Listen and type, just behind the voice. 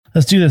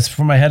Let's do this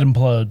before my head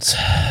implodes.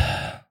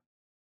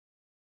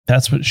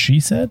 That's what she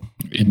said?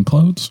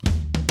 Implodes?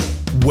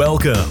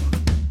 Welcome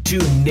to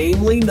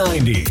Namely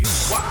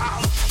 90s. Wow.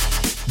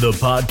 The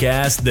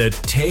podcast that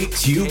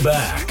takes you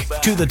back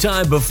to the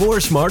time before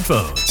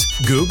smartphones,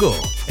 Google,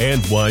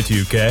 and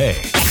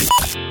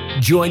Y2K.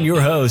 Join your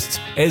hosts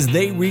as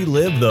they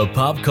relive the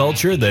pop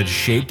culture that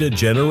shaped a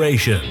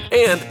generation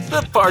and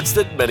the parts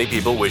that many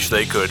people wish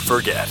they could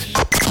forget.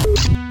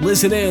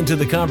 Listen in to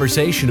the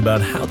conversation about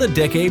how the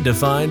decade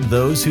defined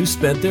those who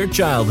spent their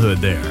childhood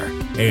there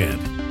and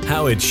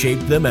how it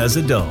shaped them as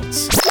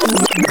adults.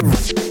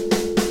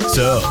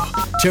 So,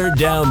 turn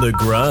down the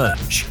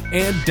grunge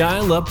and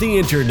dial up the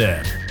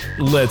internet.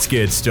 Let's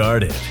get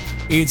started.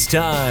 It's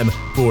time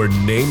for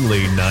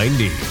Namely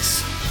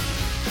 90s.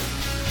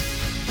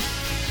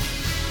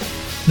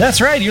 That's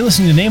right. You're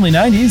listening to Namely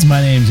 90s. My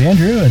name's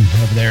Andrew, and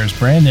over there is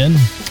Brandon.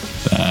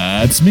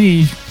 That's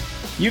me.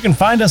 You can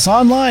find us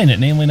online at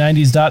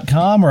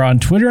namely90s.com or on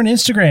Twitter and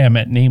Instagram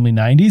at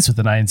namely90s with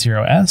the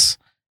 90s.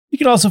 You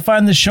can also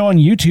find this show on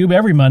YouTube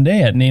every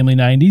Monday at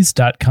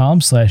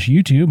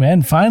namely90s.com/YouTube.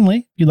 And finally,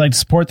 if you'd like to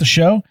support the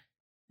show,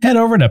 head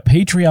over to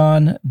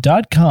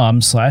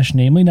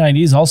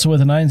patreon.com/namely90s, also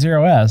with a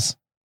 90s,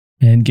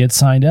 and get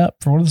signed up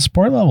for one of the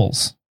support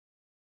levels.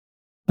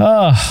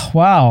 Oh,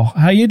 wow.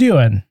 How you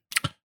doing?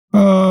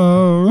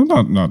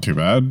 Not too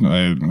bad.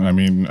 I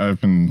mean, I've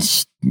been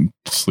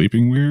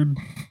sleeping weird.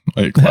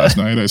 Like last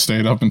night, I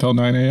stayed up until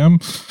 9 a.m.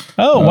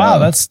 Oh, wow.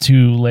 That's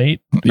too late.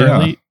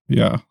 Early.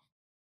 Yeah.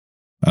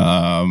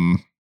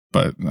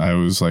 But I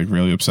was like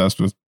really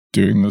obsessed with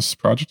doing this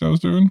project I was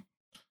doing.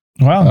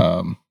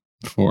 Wow.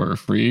 For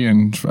free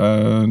and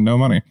no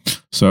money.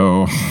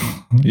 So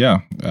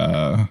yeah,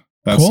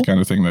 that's cool. The kind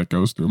of thing that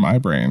goes through my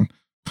brain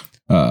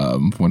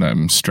when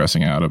I'm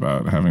stressing out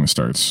about having to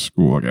start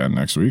school again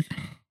next week.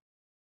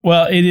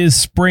 Well, it is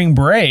spring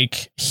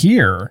break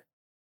here.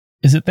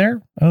 Is it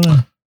there? I don't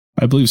know.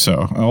 I believe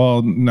so.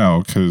 Well,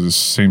 no, because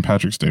St.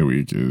 Patrick's Day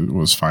week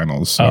was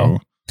finals. So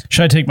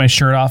should I take my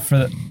shirt off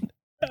for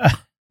that?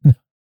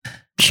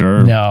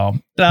 Sure. No.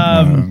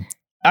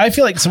 I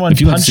feel like someone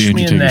punched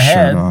me in the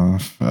head.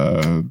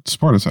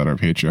 Support us at our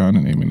Patreon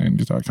at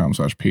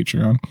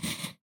namely90s.com/Patreon.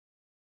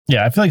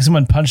 Yeah, I feel like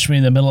someone punched me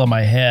in the middle of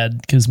my head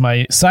because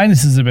my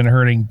sinuses have been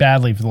hurting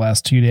badly for the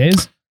last 2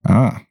 days.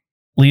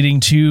 Leading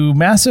to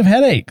massive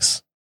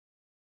headaches.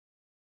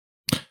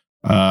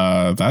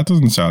 That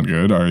doesn't sound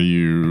good. Are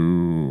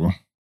you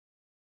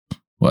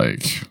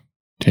like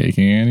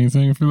taking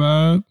anything for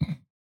that?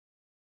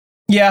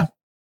 Yeah.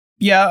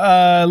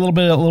 A little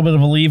bit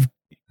of a leave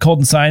cold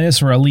and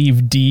sinus, or a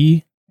leave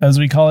D as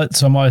we call it.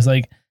 So I'm always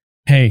like,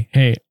 hey,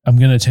 I'm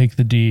going to take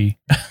the D.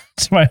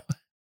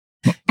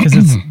 Because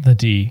it's the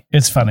D.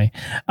 It's funny.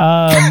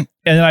 And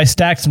then I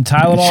stacked some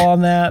Tylenol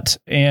on that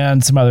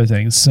and some other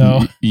things.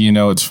 So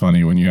it's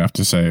funny when you have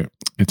to say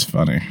it's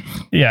funny.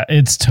 Yeah,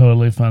 it's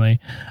totally funny.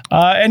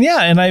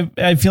 And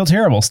I feel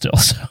terrible still.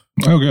 So.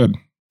 Oh, good.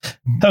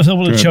 I was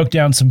able to choke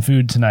down some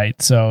food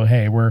tonight. So,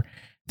 hey,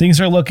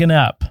 things are looking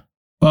up.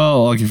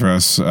 Well, lucky for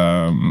us.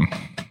 Well,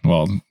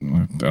 I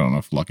don't know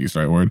if lucky is the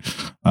right word.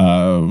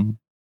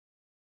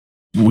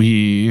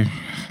 We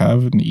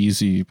have an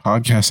easy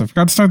podcast. I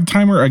forgot to start the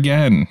timer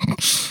again.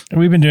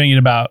 We've been doing it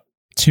about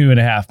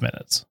 2.5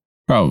 minutes.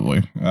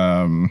 Probably.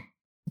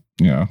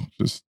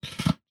 Just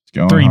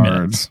going 3 hard.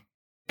 minutes.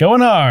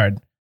 Going hard.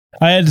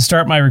 I had to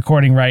start my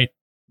recording right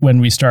when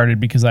we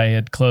started because I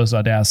had closed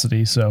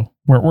Audacity. So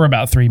we're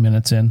about 3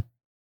 minutes in.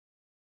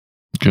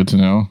 Good to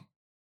know.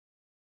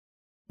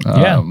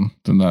 Yeah.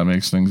 Then that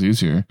makes things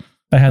easier.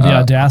 I had the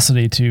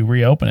audacity to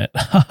reopen it.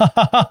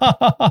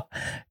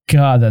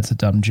 God, that's a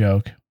dumb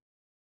joke.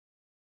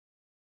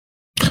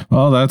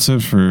 Well, that's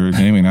it for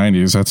Namely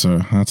 90s. That's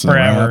a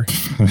forever.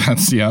 Wrap.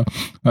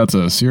 That's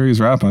a series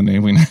wrap on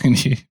Namely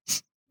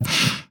 90s.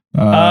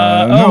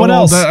 What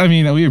else?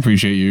 We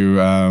appreciate you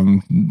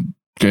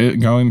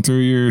going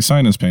through your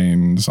sinus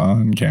pains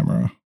on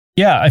camera.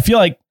 Yeah, I feel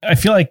like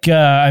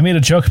I made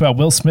a joke about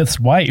Will Smith's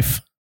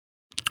wife.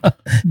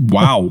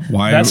 Wow.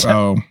 Why? That's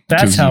how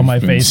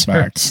my face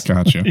hurts.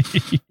 Gotcha.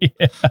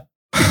 Yeah.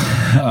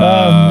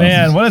 Oh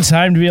man, what a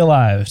time to be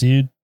alive,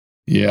 dude.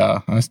 Yeah,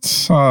 I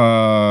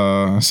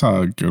saw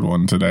a good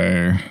one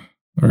today,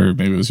 or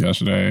maybe it was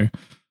yesterday.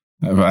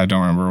 I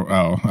don't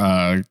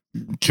remember.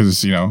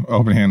 Because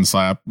open hand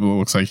slap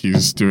looks like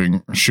he's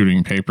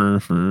shooting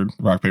paper for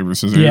rock paper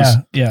scissors.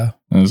 Yeah.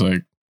 And it's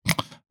like,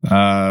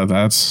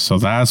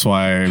 that's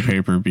why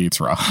paper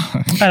beats rock.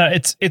 I know,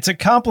 it's a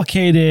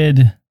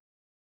complicated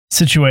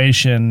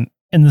situation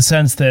in the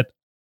sense that,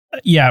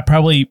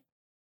 probably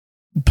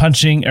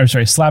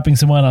slapping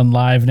someone on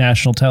live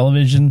national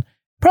television,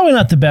 probably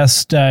not the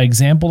best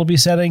example to be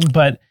setting,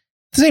 but at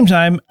the same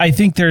time, I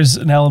think there's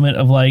an element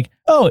of like,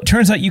 oh, it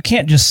turns out you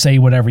can't just say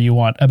whatever you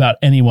want about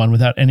anyone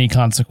without any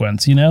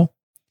consequence,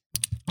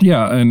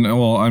 Yeah. And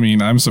well,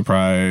 I'm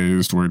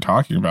surprised we're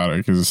talking about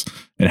it because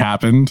it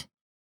happened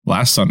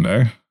last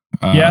Sunday.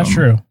 Yeah,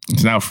 true.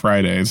 It's now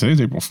Friday.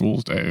 Today's April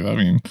Fool's Day.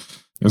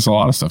 There's a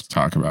lot of stuff to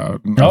talk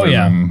about. Oh,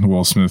 yeah. Than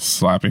Will Smith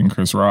slapping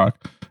Chris Rock.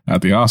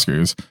 at the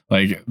Oscars.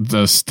 Like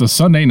the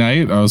Sunday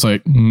night, I was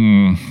like,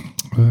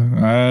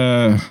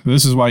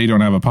 this is why you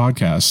don't have a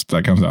podcast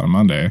that comes out on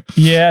Monday.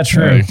 Yeah,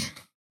 true.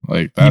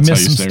 Like that's you how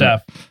you some stay.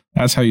 Stuff.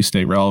 That's how you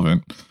stay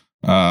relevant.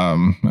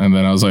 And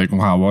then I was like,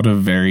 wow, what a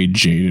very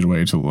jaded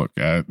way to look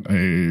at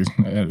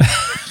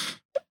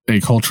a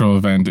cultural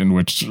event in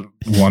which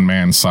one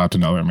man slapped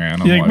another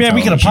man. You're like, man,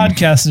 we could have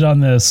podcasted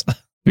on this.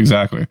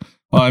 Exactly.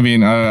 Well, I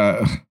mean,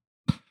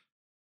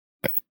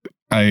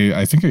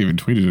 I think I even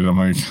tweeted it. I'm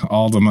like,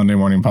 all the Monday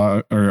morning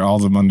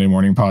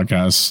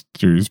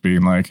podcasters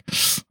being like,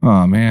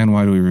 oh man,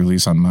 why do we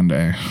release on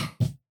Monday?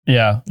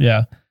 Yeah.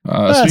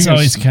 That's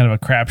always kind of a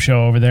crap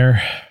show over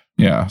there.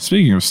 Yeah.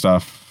 Speaking of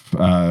stuff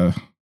that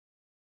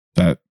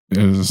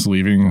is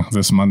leaving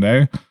this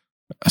Monday,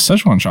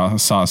 Szechuan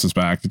sauce is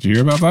back. Did you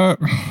hear about that?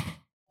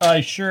 I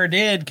sure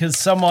did, because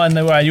someone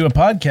who I do a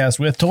podcast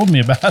with told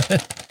me about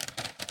it.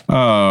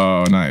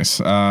 Oh,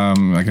 nice.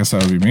 I guess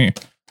that would be me.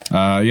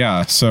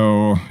 Yeah,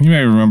 so you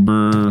may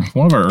remember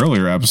one of our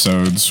earlier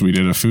episodes, we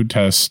did a food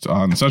test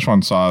on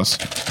Szechuan sauce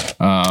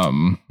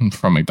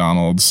from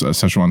McDonald's.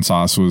 Szechuan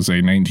sauce was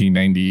a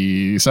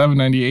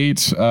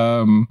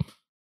 1997-98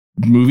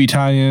 movie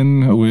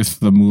tie-in with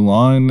the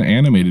Mulan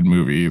animated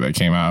movie that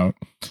came out.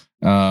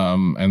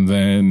 And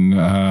then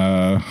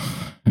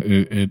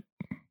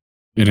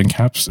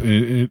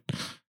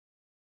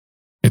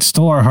it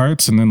stole our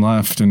hearts and then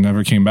left and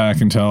never came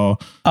back until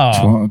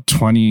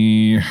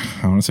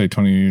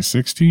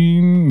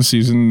 2016,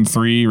 season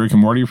 3 Rick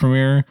and Morty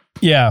premiere.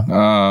 Yeah.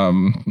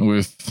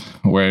 With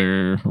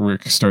where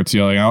Rick starts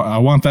yelling, I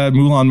want that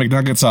Mulan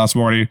McNugget sauce,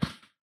 Morty.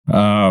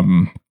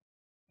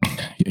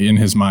 In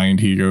his mind,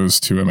 he goes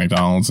to a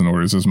McDonald's and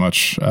orders as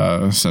much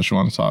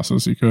Szechuan sauce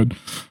as he could,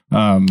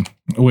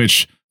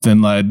 which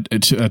then led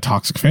to a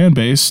toxic fan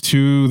base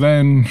to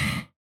then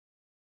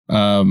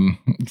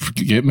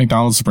get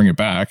McDonald's to bring it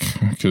back,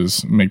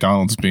 because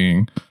McDonald's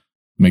being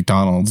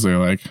McDonald's, they're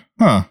like,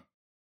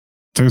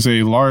 there's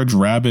a large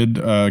rabid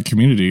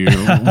community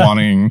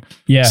wanting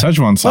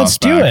Szechuan sauce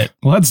back.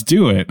 Let's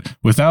do it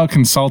without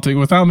consulting,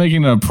 without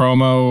making a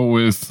promo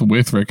with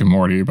Rick and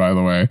Morty, by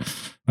the way.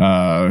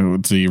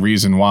 The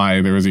reason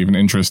why there was even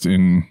interest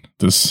in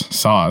this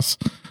sauce.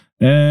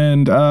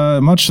 And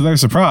much to their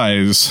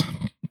surprise,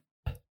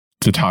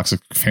 the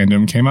toxic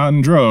fandom came out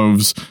in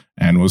droves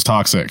and was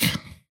toxic.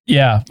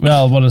 Yeah,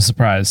 well, what a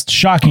surprise.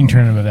 Shocking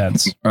turn of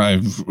events.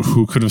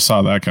 Who could have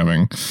saw that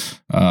coming?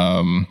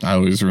 I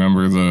always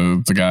remember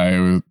the guy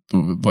with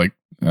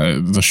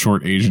the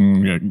short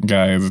Asian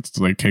guy that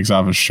like takes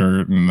off his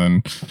shirt and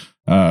then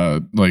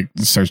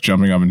starts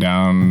jumping up and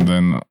down,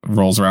 then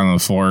rolls around on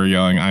the floor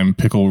yelling, "I'm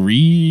Pickle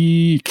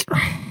Reek."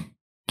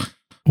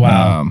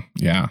 Wow.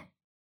 Yeah.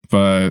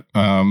 But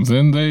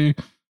then they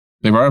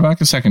brought it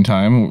back a second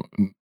time.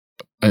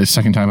 A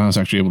second time I was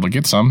actually able to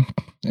get some,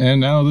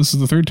 and now this is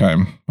the third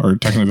time, or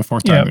technically the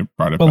fourth time they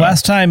brought it back.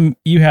 Last time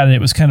you had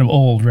it was kind of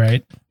old,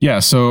 right?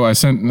 Yeah, so I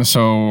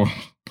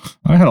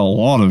had a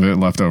lot of it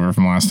left over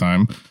from last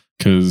time,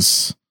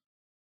 because,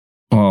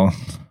 well,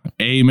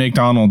 a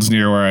McDonald's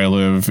near where I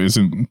live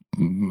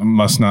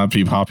must not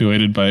be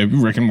populated by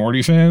Rick and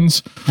Morty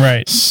fans.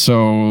 Right.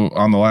 So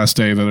on the last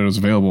day that it was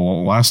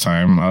available last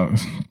time,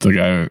 the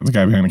guy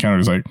behind the counter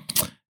was like,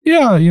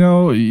 yeah,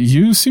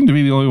 you seem to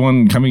be the only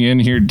one coming in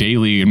here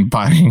daily and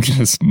buying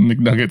this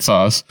McNugget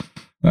sauce.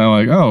 And I'm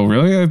like, oh,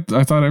 really?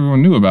 I thought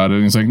everyone knew about it.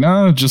 And he's like,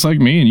 no, just like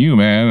me and you,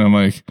 man. And I'm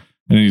like,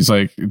 and he's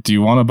like, do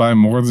you want to buy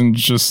more than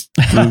just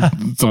the ones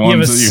that you have? You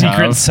have a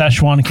secret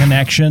Szechuan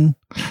connection?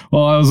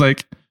 Well, I was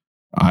like,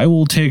 I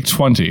will take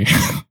 20.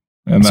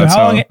 And so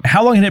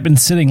how long had it been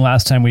sitting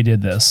last time we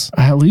did this?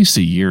 At least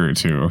a year or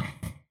two.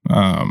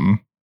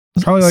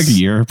 Probably like a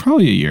year.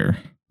 Probably a year.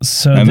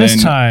 So and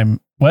this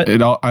time... What?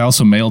 I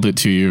also mailed it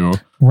to you.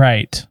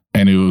 Right.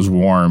 And it was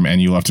warm and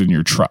you left it in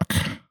your truck.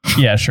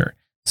 Yeah, sure.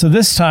 So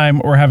this time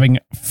we're having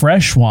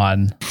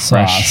Freshwan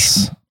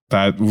sauce.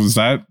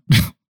 That.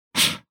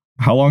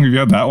 How long have you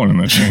had that one in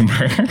the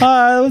chamber?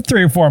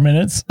 3 or 4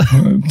 minutes.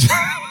 I've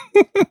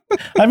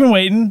been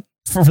waiting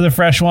for the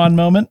Freshwan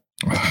moment.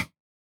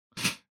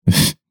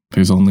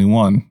 There's only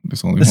one.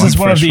 This is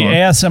one of the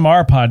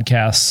ASMR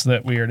podcasts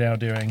that we are now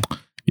doing.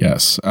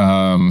 Yes.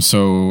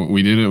 So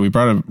we did it. We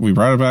brought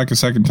it back a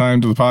second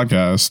time to the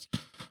podcast.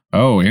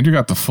 Oh, Andrew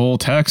got the full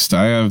text.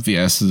 I have the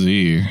SZ.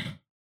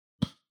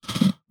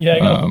 Yeah, I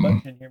got a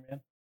bunch in here,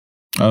 man.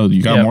 Oh,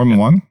 you got more than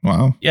one?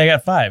 Wow. Yeah, I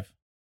got 5.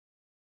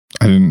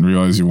 I didn't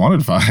realize you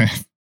wanted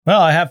 5.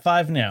 Well, I have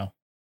 5 now.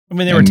 I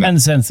mean, they were 10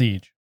 cents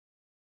each.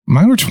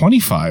 Mine were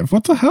 25.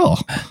 What the hell?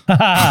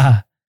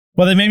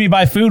 Well, they made me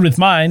buy food with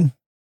mine.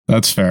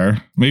 That's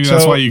fair. Maybe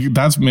that's why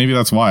that's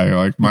why.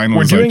 Like mine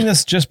was. We're doing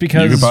this just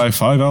because you could buy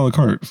 5 a la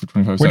carte for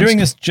 25 cents. We're doing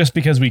this just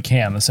because we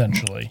can,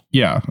 essentially.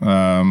 Yeah.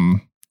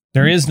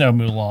 There is no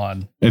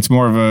Mulan. It's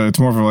more of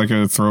like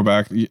a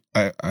throwback.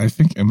 I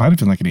think it might have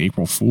been like an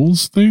April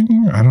Fool's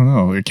thing. I don't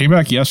know. It came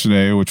back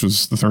yesterday, which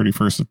was the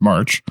 31st of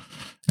March,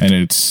 and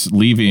it's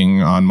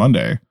leaving on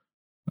Monday.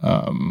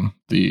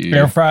 The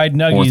air fried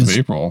 4th of nuggies.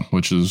 April,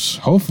 which is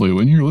hopefully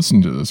when you're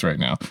listening to this right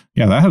now.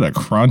 Yeah, that had a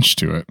crunch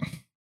to it.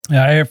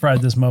 Yeah, I air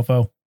fried this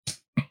mofo.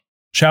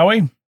 Shall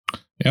we?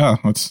 Yeah,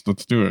 let's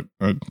do it.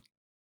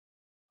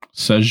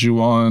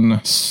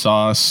 Szechuan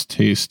sauce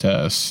taste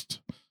test.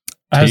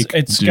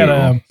 It's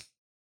got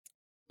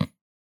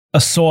a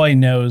soy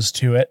nose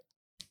to it.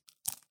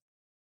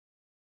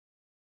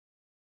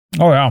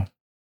 Oh yeah.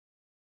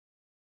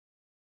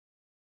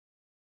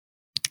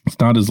 It's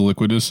not as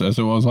liquidous as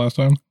it was last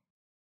time.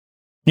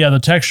 Yeah, the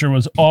texture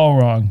was all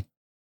wrong.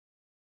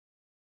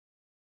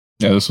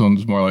 Yeah, this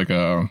one's more like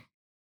a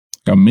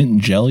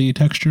mint jelly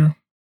texture.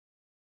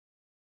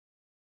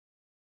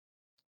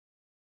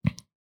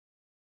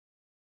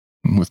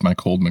 With my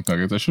cold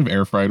McNuggets. I should have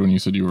air fried when you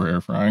said you were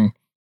air frying.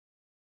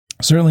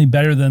 Certainly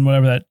better than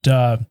whatever that,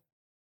 the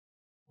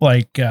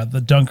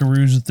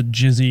Dunkaroos with the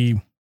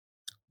jizzy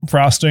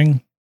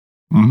frosting.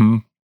 Mm-hmm.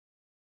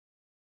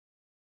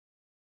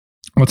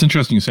 What's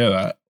interesting you say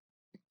that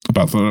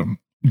about the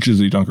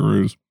jizzy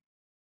Dunkaroos.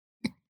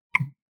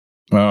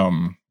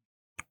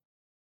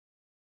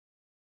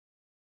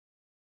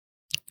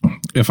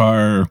 If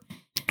our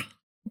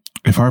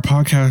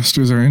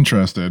podcasters are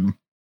interested,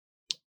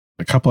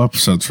 a couple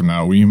episodes from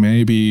now, we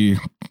may be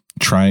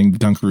trying the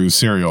Dunkaroos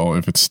cereal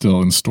if it's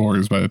still in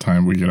stores by the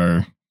time we get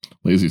our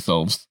lazy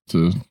selves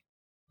to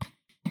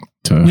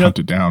hunt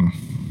it down.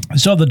 I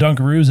saw the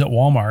Dunkaroos at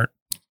Walmart.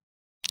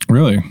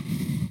 Really?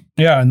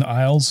 Yeah, in the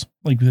aisles,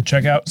 like the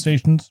checkout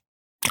stations.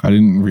 I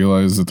didn't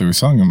realize that they were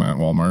selling them at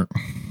Walmart.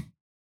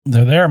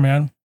 They're there,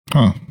 man.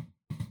 Huh.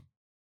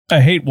 I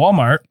hate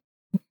Walmart.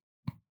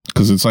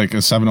 Because it's like a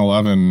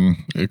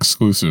 7-Eleven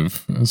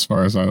exclusive, as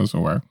far as I was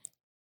aware.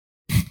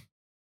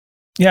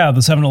 Yeah,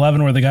 the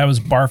 7-Eleven where the guy was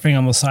barfing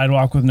on the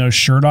sidewalk with no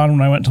shirt on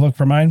when I went to look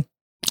for mine.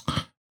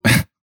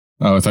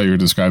 Oh, I thought you were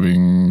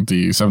describing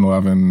the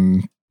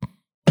 7-Eleven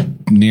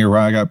near where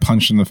I got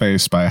punched in the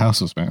face by a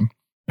houseless man.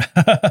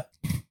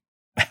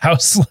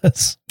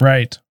 Houseless,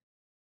 right.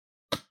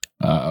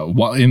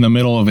 While in the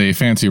middle of a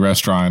fancy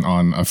restaurant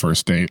on a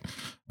first date.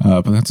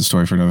 But that's a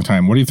story for another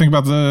time. What do you think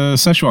about the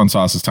Szechuan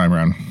sauce this time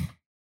around?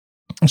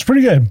 It's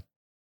pretty good.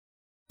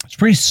 It's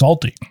pretty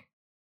salty.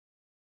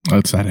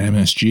 That's that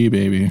MSG,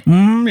 baby.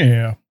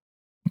 Yeah.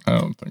 I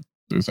don't think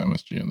there's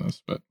MSG in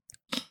this, but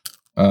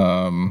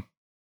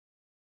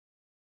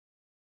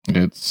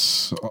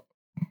it's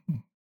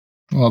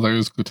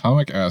there's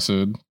glutamic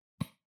acid,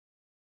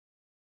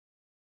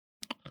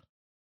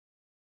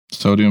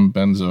 sodium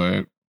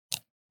benzoate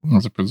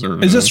as a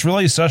preservative. Is this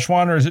really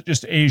Szechuan or is it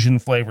just Asian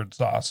flavored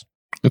sauce?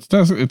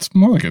 It's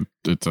more like a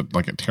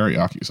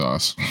teriyaki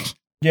sauce.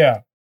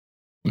 Yeah.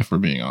 If we're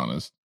being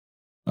honest.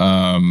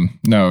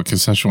 No,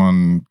 because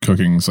Szechuan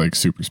cooking's like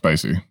super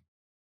spicy.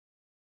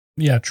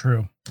 Yeah,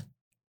 true.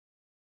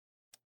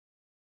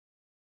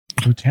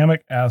 Glutamic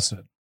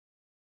acid.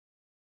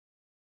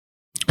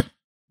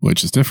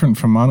 Which is different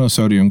from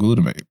monosodium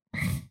glutamate.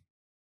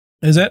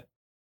 Is it?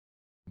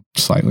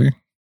 Slightly.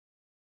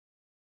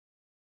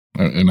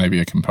 It might be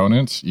a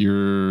component.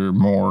 You're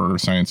more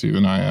sciencey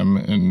than I am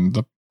in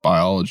the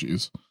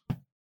biologies.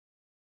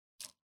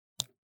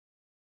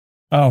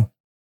 Oh.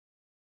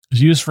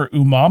 It's used for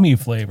umami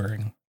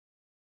flavoring.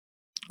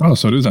 Oh,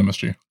 so it is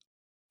MSG.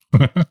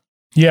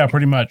 Yeah,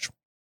 pretty much.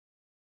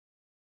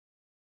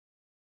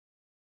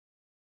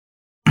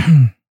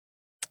 I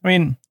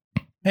mean,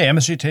 hey,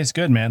 MSG tastes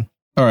good, man.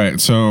 All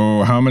right,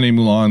 so how many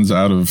Mulans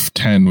out of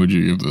 10 would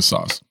you give this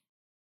sauce?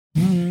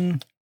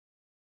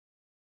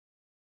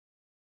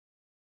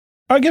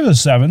 I'll give it a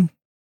 7.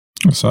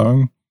 A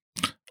 7?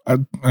 I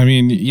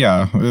mean,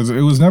 yeah,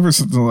 it was never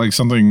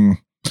something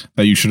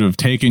that you should have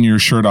taken your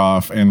shirt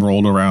off and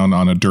rolled around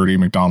on a dirty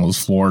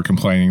McDonald's floor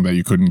complaining that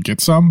you couldn't get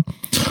some.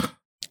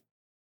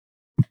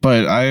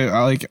 But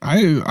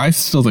I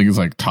still think it's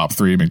like top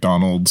 3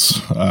 McDonald's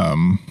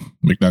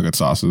McNugget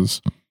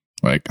sauces,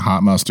 like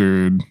hot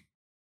mustard.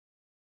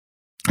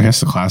 I guess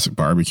the classic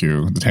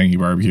barbecue, the tangy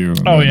barbecue.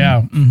 Oh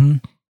yeah. Mm-hmm.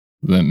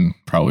 Then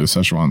probably the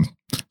Szechuan.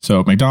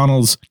 So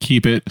McDonald's,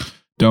 keep it.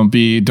 Don't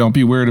be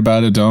weird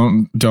about it.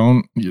 Don't.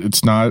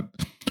 It's not.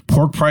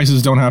 Pork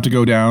prices don't have to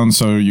go down,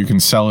 so you can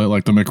sell it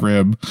like the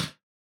McRib.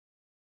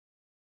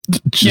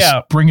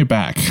 Just bring it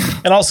back.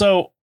 And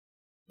also,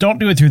 don't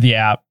do it through the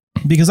app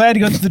because I had to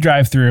go through the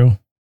drive-thru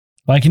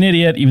like an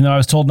idiot, even though I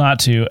was told not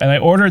to. And I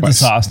ordered the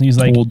sauce, and he's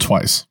like, "Told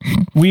twice.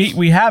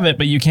 We have it,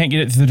 but you can't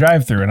get it through the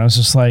drive-thru." And I was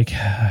just like,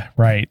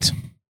 "Right,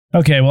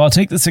 okay. Well, I'll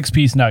take the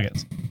 6-piece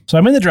nuggets." So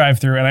I'm in the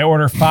drive-thru, and I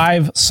order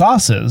 5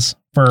 sauces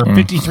for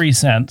 53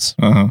 cents.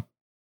 Uh-huh.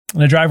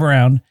 And I drive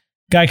around.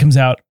 Guy comes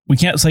out. We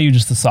can't sell you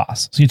just the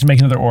sauce, so you have to make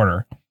another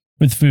order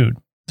with food.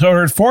 So I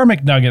ordered 4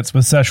 McNuggets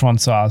with Szechuan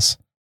sauce,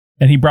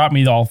 and he brought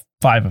me all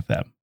 5 of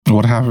them.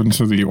 What happened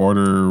to the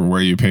order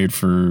where you paid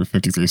for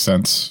 53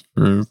 cents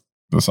for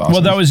the sauce?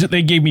 Well,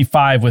 they gave me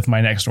 5 with my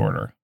next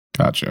order.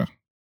 Gotcha.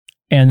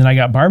 And then I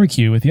got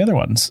barbecue with the other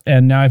ones.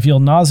 And now I feel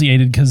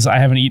nauseated because I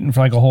haven't eaten for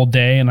like a whole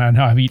day, and I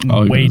now have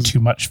eaten way too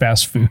much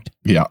fast food.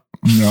 Yeah.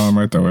 No, I'm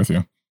right there with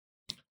you.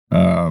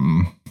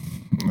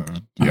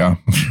 Yeah.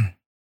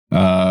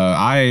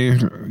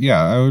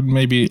 I would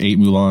maybe 8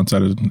 Mulans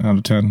out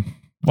of 10.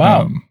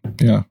 Wow.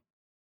 Yeah.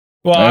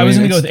 Well, I was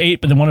going to go with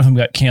 8, but then one of them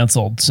got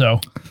canceled.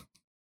 So,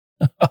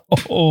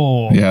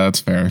 yeah, that's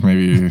fair.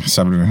 Maybe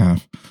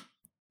 7.5.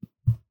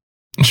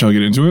 Shall we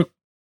get into it?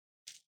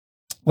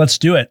 Let's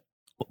do it.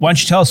 Why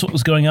don't you tell us what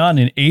was going on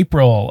in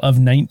April of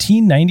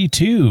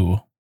 1992?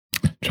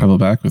 Travel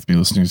back with me,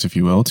 listeners, if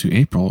you will, to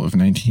April of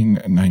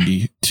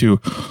 1992.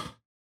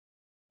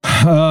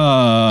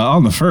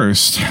 On the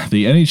 1st,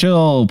 the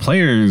NHL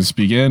players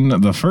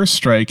begin the first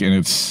strike in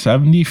its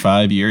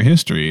 75-year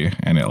history,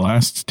 and it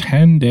lasts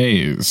 10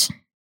 days.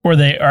 Were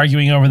they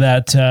arguing over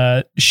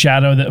that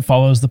shadow that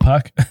follows the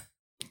puck?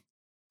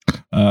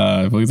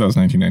 I believe that was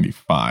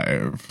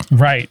 1995.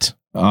 Right.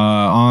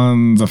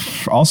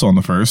 Also on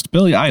the 1st,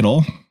 Billy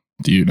Idol.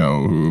 Do you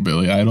know who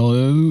Billy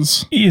Idol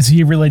is? Is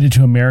he related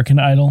to American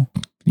Idol?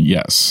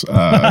 Yes.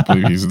 I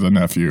believe he's the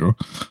nephew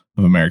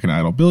of American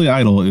Idol. Billy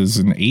Idol is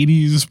an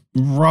 80s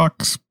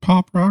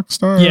pop rock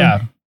star.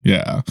 Yeah.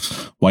 Yeah.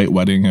 White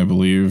Wedding, I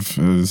believe,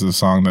 is a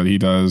song that he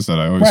does that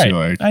I always feel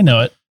like, I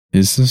know it.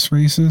 Is this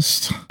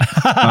racist?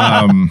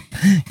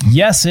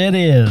 Yes, it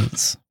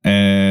is.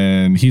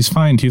 And he's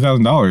fined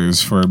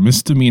 $2,000 for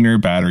misdemeanor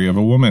battery of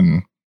a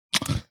woman.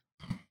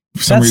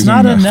 That's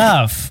not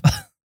enough.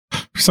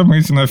 For some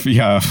reason, That's for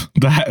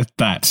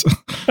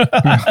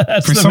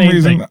some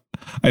reason, thing.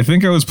 I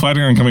think I was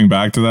planning on coming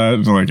back to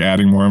that, like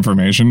adding more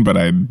information, but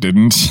I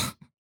didn't.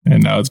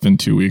 And now it's been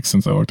 2 weeks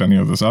since I looked any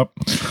of this up.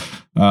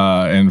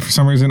 And for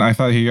some reason, I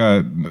thought he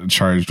got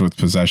charged with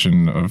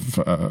possession of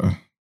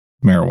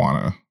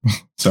marijuana.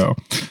 So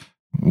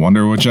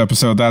wonder which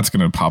episode that's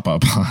going to pop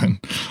up on.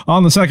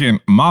 On the 2nd,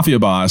 mafia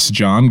boss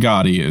John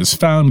Gotti is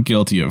found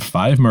guilty of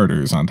 5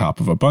 murders on top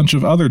of a bunch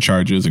of other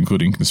charges,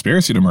 including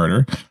conspiracy to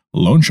murder,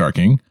 loan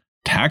sharking,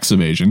 tax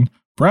evasion,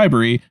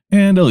 bribery,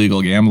 and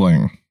illegal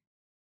gambling.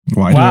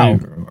 Why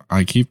do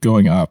I keep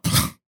going up?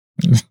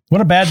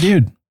 What a bad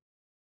dude.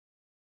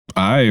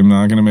 I am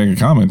not going to make a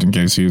comment in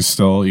case he's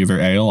still either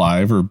A,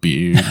 alive, or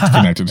B,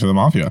 connected to the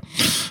mafia.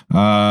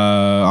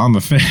 On the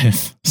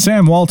 5th,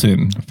 Sam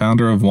Walton,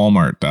 founder of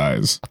Walmart,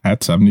 dies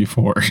at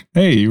 74.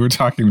 Hey, you were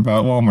talking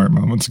about Walmart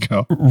moments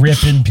ago.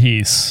 Rip in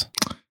peace.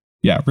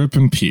 Yeah, rip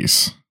in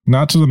peace.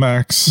 Not to the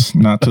max,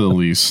 not to the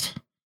least.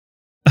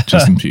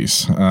 Just in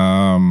peace.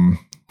 On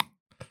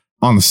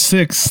the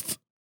 6th,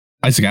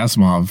 Isaac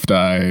Asimov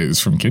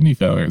dies from kidney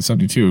failure at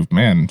 72.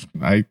 Man,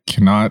 I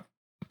cannot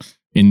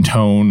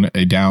intone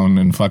a down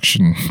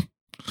inflection.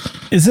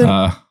 Isn't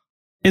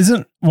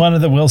one of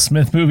the Will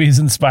Smith movies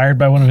inspired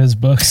by one of his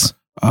books?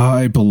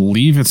 I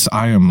believe it's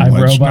I Am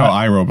Legend. No,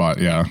 iRobot.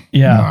 Yeah.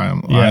 Yeah.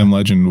 No, I Am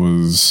Legend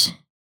was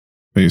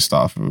based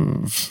off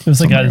of. It was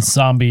like a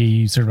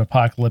zombie sort of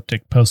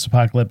apocalyptic,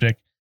 post-apocalyptic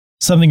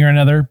something or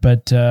another.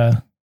 But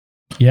yeah.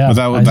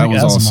 But that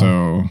was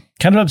also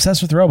kind of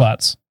obsessed with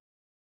robots.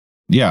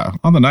 Yeah.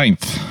 On the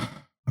 9th,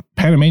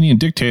 Panamanian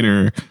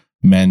dictator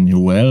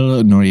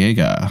Manuel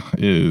Noriega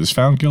is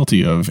found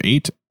guilty of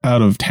 8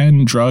 out of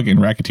 10 drug and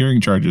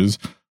racketeering charges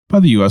by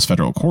the U.S.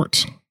 federal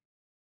court.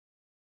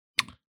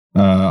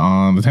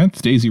 On the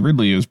 10th, Daisy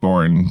Ridley is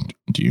born.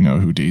 Do you know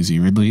who Daisy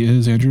Ridley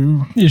is,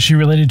 Andrew? Is she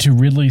related to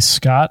Ridley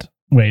Scott?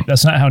 Wait,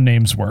 that's not how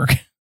names work.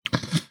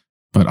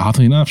 But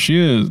oddly enough, she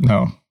is.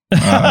 No.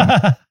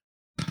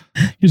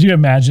 Could you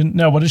imagine?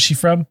 No, what is she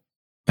from?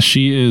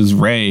 She is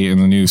Rey in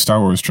the new Star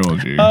Wars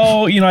trilogy.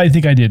 Oh, I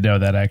think I did know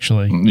that,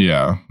 actually.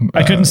 Yeah.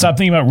 I couldn't stop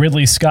thinking about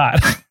Ridley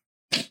Scott.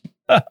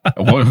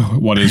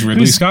 What is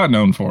Ridley Scott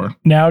known for?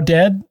 Now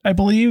dead, I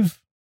believe.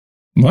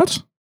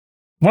 What?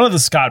 One of the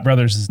Scott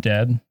brothers is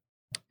dead.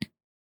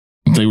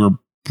 They were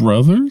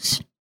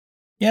brothers?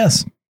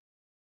 Yes.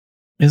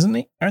 Isn't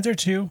he? Aren't there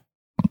 2?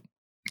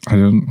 I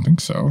don't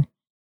think so.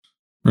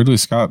 Ridley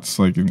Scott's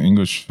like an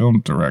English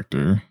film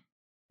director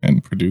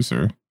and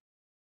producer.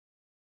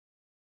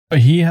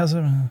 He has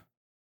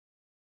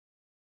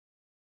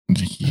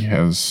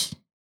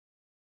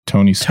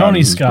Tony Scott. Tony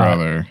is his Scott.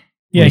 brother.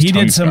 Yeah, he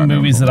did some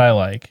movies that I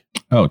like.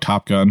 Oh,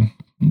 Top Gun.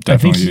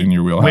 Definitely in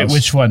your wheelhouse. Wait,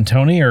 which one?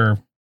 Tony or?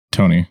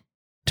 Tony.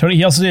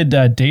 He also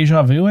did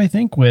Deja Vu, I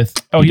think, with...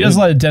 Oh, he does a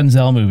lot of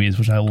Denzel movies,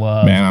 which I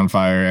love. Man on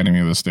Fire, Enemy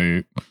of the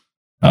State.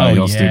 He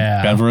also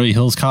did Beverly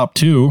Hills Cop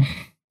 2.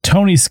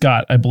 Tony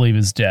Scott, I believe,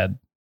 is dead.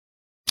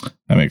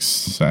 That makes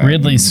sense.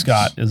 Ridley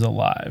Scott is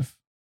alive.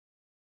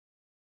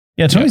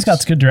 Yeah, Tony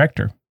Scott's a good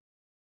director.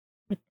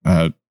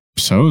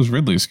 So is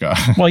Ridley Scott.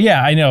 Well,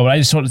 yeah, I know, but I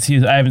just don't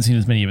see. I haven't seen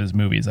as many of his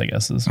movies, I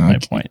guess, is my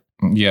point.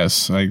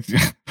 Yes, I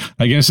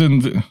guess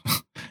in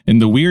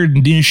the weird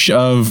niche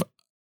of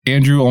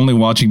Andrew only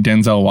watching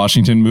Denzel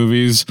Washington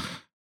movies,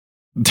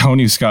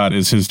 Tony Scott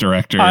is his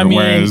director,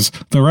 whereas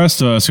the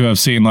rest of us who have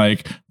seen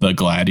like The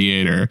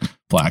Gladiator,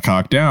 Black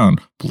Hawk Down,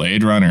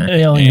 Blade Runner,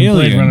 Alien,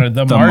 Blade Runner,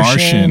 The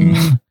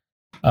Martian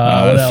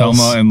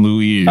Thelma and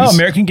Louise. Oh,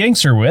 American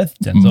Gangster with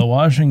Denzel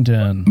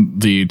Washington.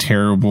 The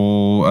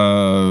terrible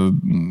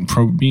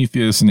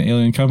Prometheus and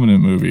Alien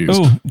Covenant movies.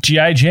 Oh,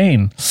 G.I.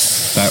 Jane.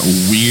 That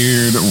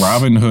weird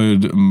Robin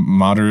Hood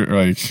modern,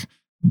 like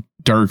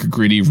dark,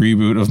 gritty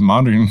reboot of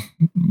modern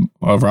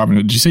Robin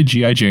Hood. Did you say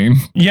G.I. Jane?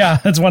 Yeah,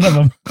 that's one of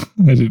them.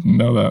 I didn't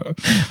know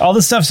that. All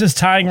this stuff's just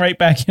tying right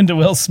back into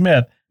Will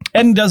Smith.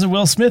 And does a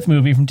Will Smith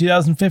movie from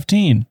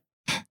 2015.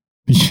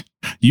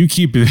 You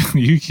keep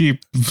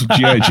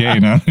G.I.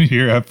 Jane out of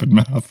your effing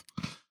mouth.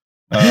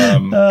 He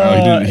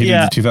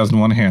did the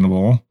 2001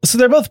 Hannibal. So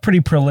they're both pretty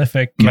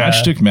prolific.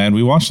 Matchstick Men.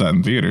 We watched that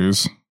in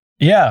theaters.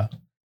 Yeah.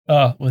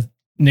 With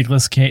Nick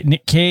Cage.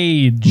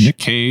 Nick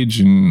Cage,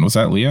 and was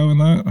that Leo in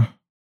that?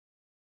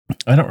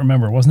 I don't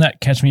remember. Wasn't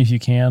that Catch Me If You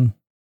Can?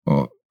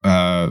 Well,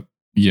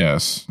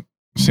 yes.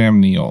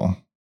 Sam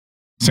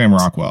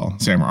Rockwell.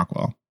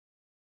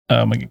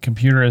 My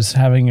computer is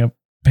having a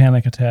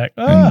panic attack.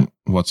 And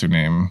what's her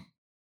name?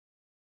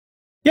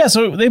 Yeah,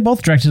 so they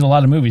both directed a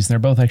lot of movies, and they're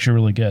both actually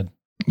really good.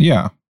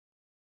 Yeah.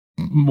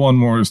 One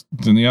more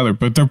than the other,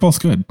 but they're both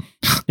good.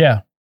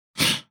 Yeah.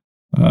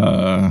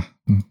 I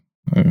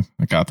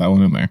got that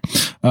one in there.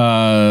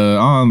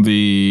 On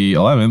the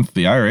 11th,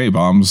 the IRA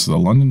bombs the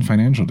London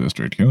Financial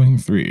District, killing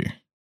 3.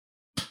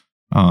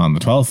 On the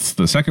 12th,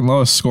 the second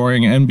lowest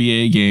scoring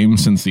NBA game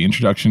since the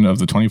introduction of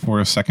the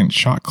 24-second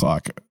shot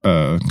clock,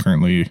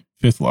 currently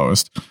 5th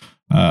lowest,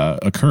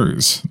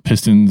 occurs.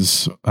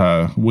 Pistons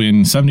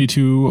win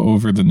 72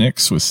 over the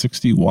Knicks with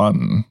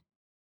 61.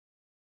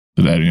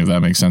 Did any of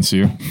that make sense to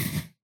you?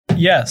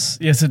 Yes,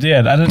 it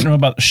did. I didn't know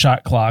about the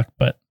shot clock,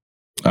 but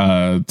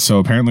so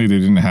apparently they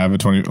didn't have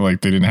they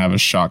didn't have a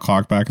shot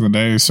clock back in the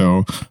day,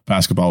 so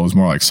basketball was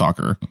more like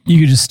soccer. You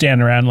could just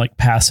stand around and like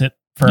pass it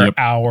for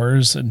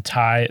hours and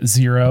tie at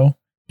 0.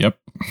 Yep.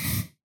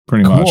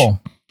 Pretty much. And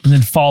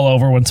then fall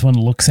over when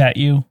someone looks at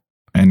you.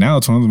 And now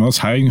it's one of the most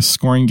high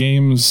scoring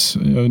games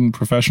in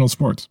professional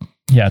sports.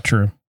 Yeah,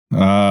 true.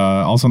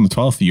 Also on the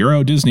 12th,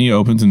 Euro Disney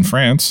opens in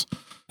France.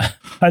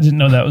 I didn't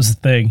know that was a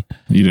thing.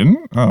 You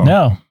didn't? Oh.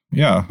 No.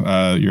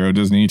 Yeah. Euro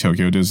Disney,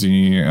 Tokyo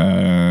Disney,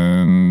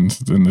 and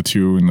then the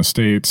 2 in the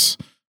States.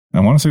 I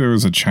want to say there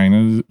was a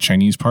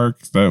Chinese park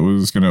that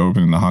was going to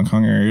open in the Hong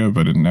Kong area,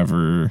 but it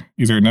never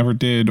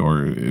did,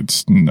 or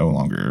it's no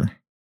longer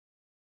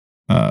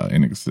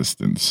in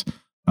existence.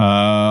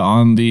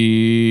 On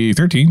the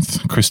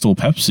 13th, Crystal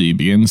Pepsi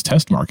begins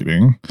test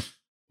marketing.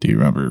 Do you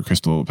remember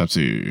Crystal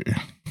Pepsi?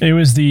 It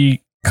was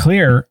the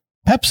clear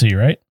Pepsi,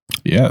 right?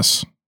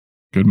 Yes.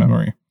 Good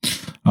memory.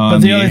 But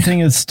the other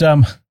thing is,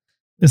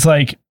 it's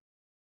like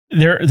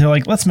they're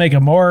like, let's make a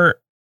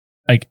more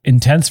like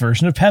intense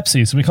version of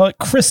Pepsi, so we call it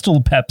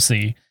Crystal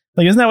Pepsi.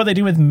 Like, isn't that what they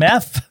do with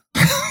meth?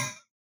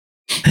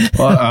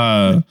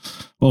 Well,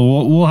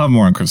 we'll have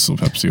more on Crystal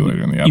Pepsi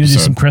later in the episode. You do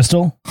some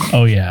Crystal?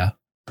 Oh yeah,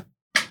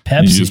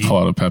 Pepsi. You just pull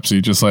out a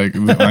Pepsi, just like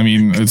I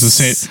mean, it's the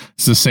same.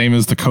 It's the same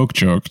as the Coke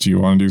joke. Do you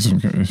want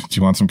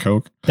some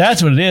Coke?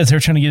 That's what it is.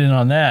 They're trying to get in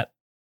on that.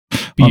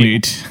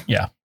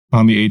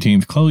 On the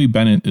 18th, Chloe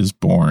Bennett is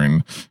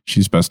born.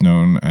 She's best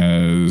known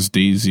as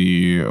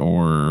Daisy,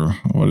 or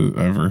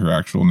whatever her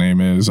actual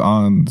name is,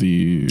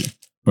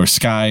 or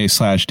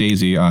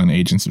Sky/Daisy on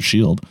Agents of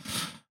S.H.I.E.L.D.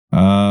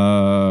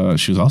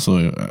 She was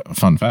also,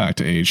 fun fact,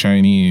 a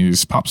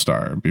Chinese pop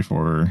star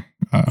before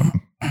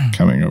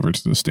coming over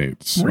to the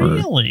States.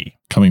 Really?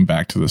 Coming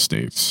back to the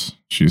States.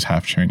 She's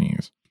half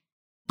Chinese.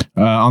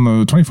 On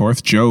the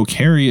 24th, Joe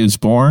Carey is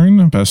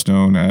born, best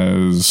known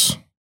as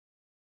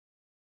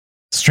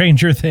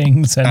Stranger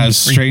Things and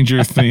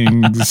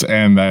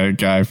that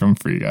guy from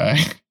Free Guy.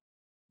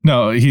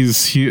 No,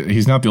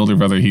 he's not the older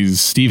brother. He's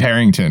Steve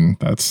Harrington.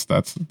 That's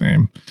the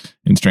name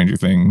in Stranger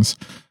Things.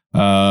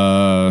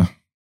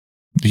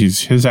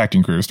 His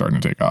acting career is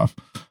starting to take off.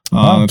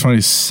 On the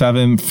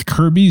 27th,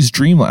 Kirby's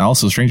Dream Land,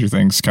 also Stranger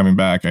Things, coming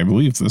back, I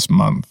believe, this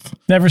month.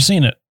 Never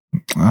seen it.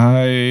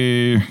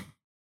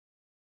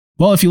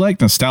 Well, if you like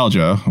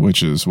nostalgia,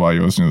 which is why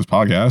you're listening to this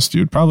podcast,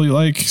 you'd probably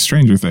like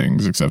Stranger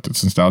Things, except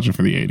it's nostalgia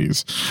for the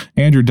 80s.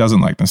 Andrew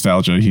doesn't like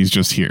nostalgia. He's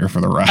just here for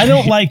the ride. I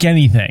don't like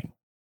anything,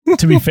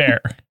 to be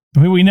fair.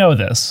 I mean, we know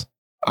this.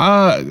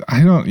 I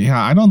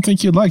don't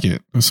think you'd like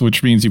it,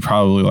 which means you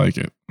probably like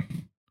it.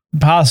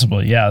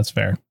 Possibly. Yeah, that's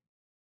fair.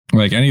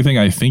 Like anything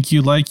I think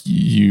you'd like,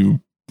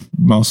 you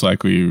most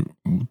likely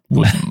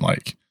wouldn't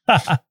like.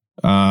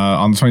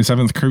 On the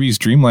 27th, Kirby's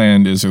Dream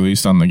Land is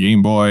released on the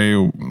Game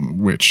Boy,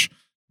 which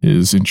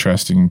is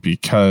interesting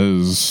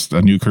because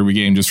a new Kirby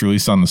game just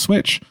released on the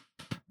Switch.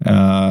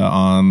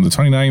 On the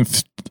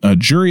 29th, a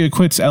jury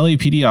acquits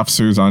LAPD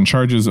officers on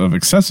charges of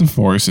excessive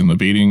force in the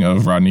beating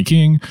of Rodney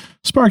King,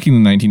 sparking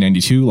the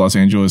 1992 Los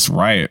Angeles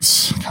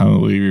riots,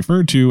 commonly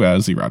referred to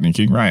as the Rodney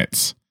King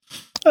riots.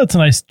 That's a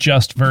nice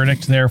just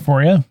verdict there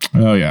for you.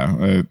 Oh,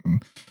 yeah.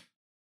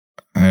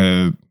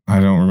 I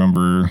don't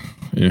remember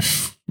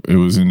if it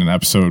was in an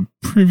episode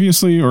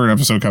previously or an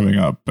episode coming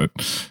up, but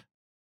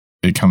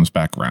it comes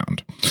back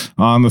around.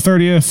 On the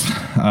 30th,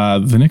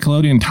 the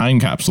Nickelodeon time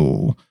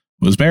capsule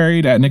was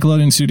buried at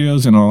Nickelodeon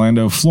Studios in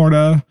Orlando,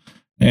 Florida,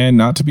 and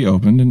not to be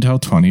opened until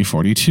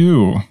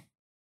 2042,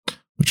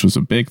 which was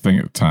a big thing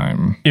at the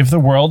time. If the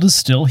world is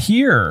still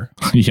here.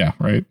 Yeah,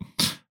 right.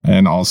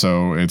 And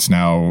also, it's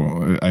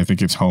now, I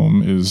think its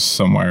home is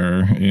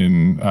somewhere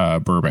in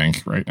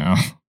Burbank right now.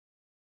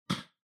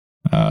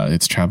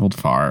 It's traveled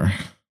far.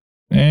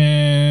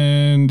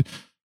 And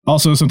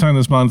also sometime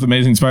this month,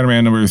 Amazing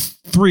Spider-Man number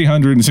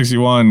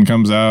 361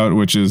 comes out,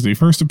 which is the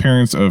first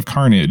appearance of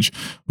Carnage,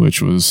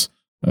 which was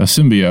a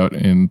symbiote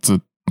in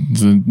the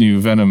new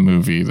Venom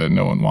movie that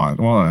no one wants.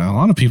 Well, a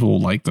lot of people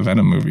like the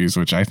Venom movies,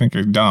 which I think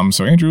are dumb,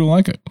 so Andrew will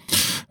like it.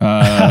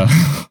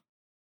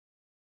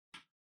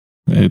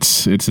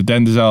 It's a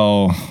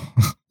Denzel.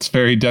 It's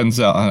very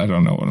Denzel. I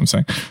don't know what I'm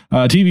saying.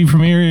 TV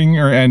premiering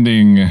or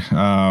ending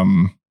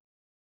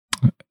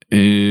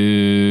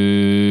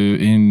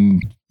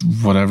in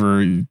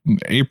whatever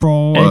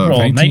April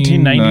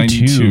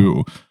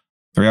 1992.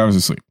 3 hours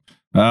of sleep.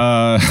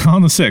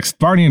 On the 6th,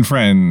 Barney and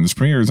Friends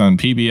premieres on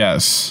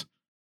PBS.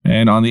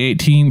 And on the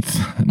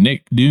 18th,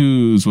 Nick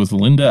News with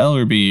Linda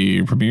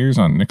Ellerby premieres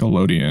on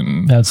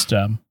Nickelodeon. That's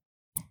dumb.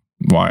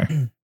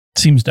 Why?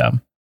 Seems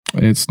dumb.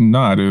 It's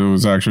not. It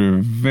was actually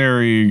a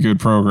very good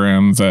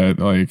program that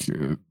like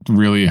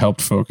really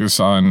helped focus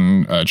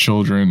on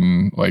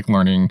children like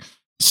learning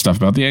stuff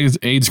about the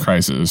AIDS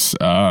crisis.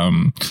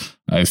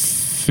 I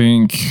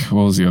think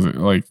what was the other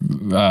like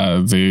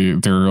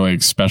there were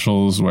like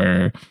specials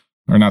where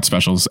or not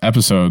specials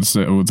episodes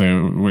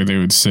where they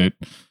would sit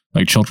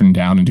like children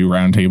down and do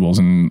roundtables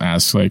and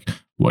ask like,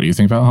 what do you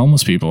think about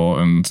homeless people?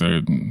 And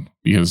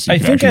because I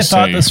think I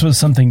thought this was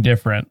something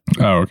different.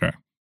 Oh, okay.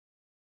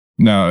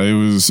 No, it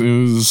was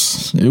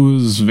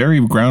very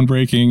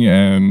groundbreaking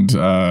and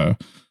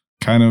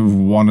kind of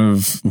one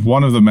of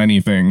the many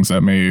things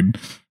that made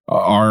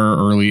our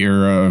early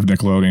era of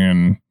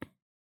Nickelodeon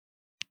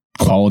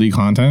quality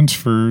content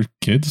for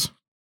kids.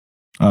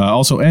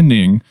 Also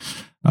ending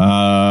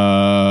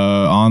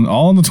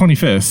on the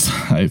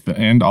 25th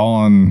and all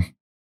on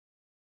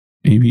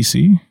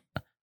ABC.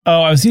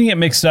 Oh, I was getting it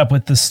mixed up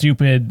with the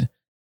stupid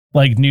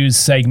like news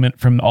segment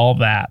from All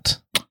That.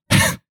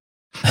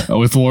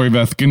 With Lori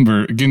Beth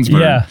Ginsburg.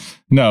 Yeah.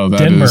 No,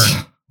 that is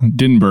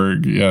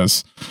Dinberg.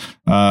 Yes.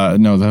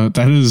 No,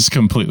 that is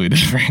completely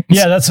different.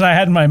 Yeah, that's what I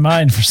had in my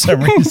mind for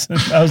some reason.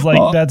 I was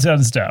like, that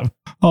sounds dumb.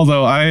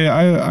 Although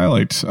I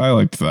liked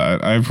that.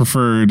 I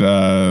preferred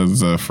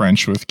the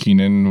French with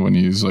Keenan when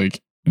he's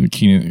like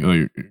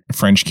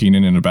French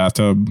Keenan in a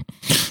bathtub.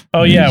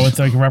 Oh yeah, with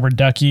like rubber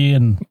ducky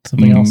and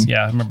something else.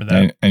 Yeah, I remember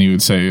that. And he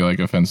would say like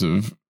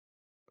offensive,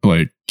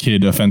 like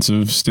kid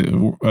offensive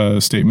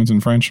statements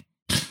in French.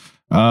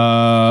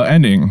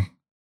 Ending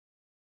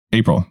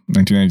April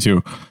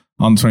 1992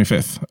 on the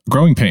 25th.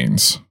 Growing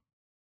Pains,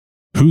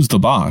 Who's the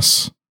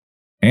Boss,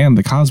 and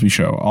The Cosby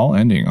Show all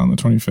ending on the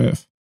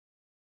 25th.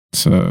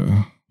 It's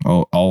a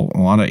lot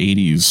of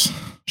 80s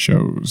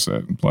shows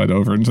that bled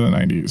over into the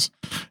 90s.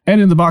 And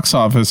in the box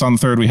office on the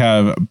 3rd, we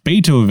have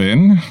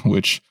Beethoven,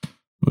 which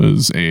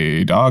was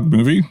a dog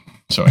movie,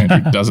 so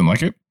Andrew doesn't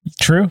like it.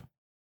 True.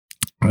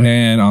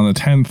 And on the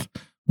 10th,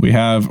 we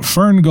have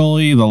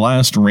FernGully, The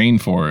Last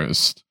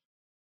Rainforest.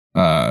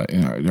 Are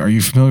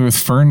you familiar with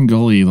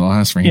FernGully, The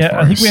Last Rainforest? Yeah,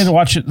 I think we had to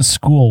watch it in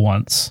school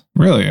once.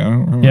 Really? I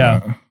don't remember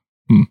Yeah.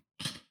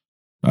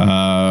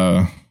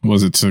 That.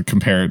 Was it to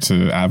compare it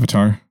to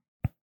Avatar?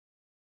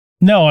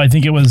 No, I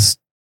think it was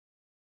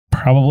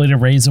probably to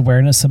raise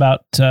awareness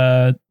about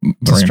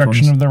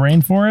destruction of the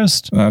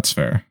rainforest. That's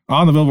fair.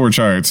 On the Billboard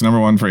charts, number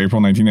 1 for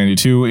April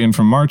 1992, in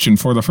from March and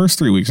for the first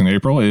 3 weeks in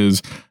April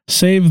is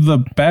Save the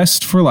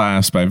Best for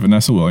Last by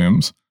Vanessa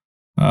Williams.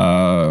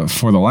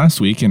 For the last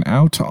week and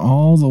out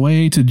all the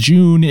way to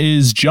June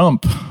is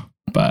Jump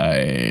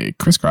by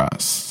Criss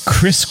Cross.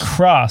 Criss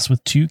Cross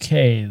with 2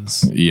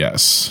 Ks.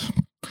 Yes.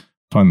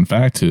 Fun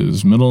fact,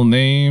 his middle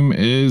name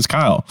is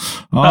Kyle.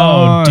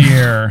 Oh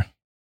dear.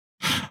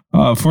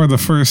 For the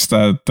first,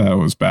 that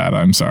was bad.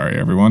 I'm sorry,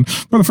 everyone.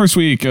 For the first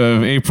week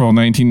of April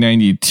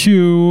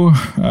 1992,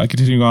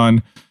 continuing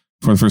on,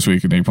 for the first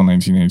week in April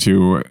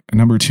 1992,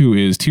 number 2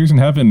 is Tears in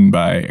Heaven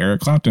by Eric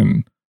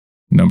Clapton.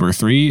 Number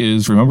 3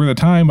 is Remember the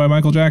Time by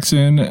Michael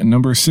Jackson.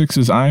 Number 6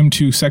 is I'm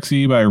Too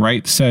Sexy by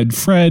Right Said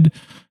Fred.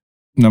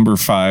 Number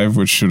 5,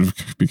 which should have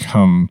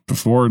become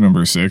before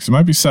number 6, it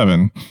might be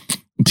 7,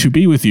 To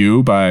Be With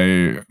You by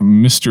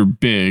Mr.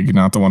 Big,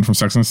 not the one from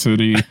Sex and the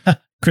City.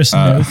 Chris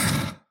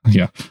Noth.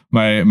 Yeah.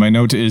 My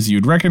note is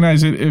you'd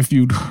recognize it if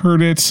you'd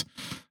heard it.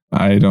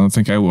 I don't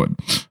think I would.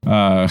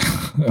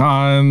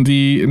 On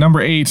the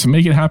number 8,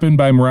 Make It Happen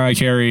by Mariah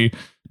Carey.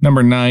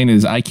 Number 9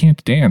 is I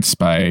Can't Dance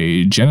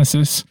by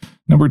Genesis.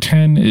 Number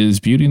 10 is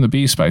Beauty and the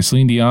Beast by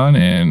Celine Dion.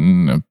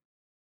 And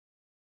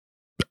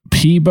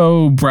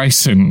Peebo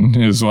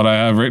Bryson is what I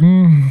have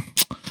written.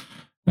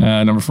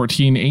 Number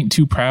 14, Ain't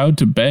Too Proud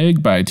to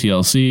Beg by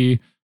TLC.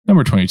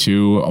 Number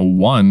 22,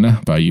 One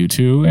by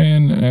U2.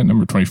 And at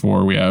number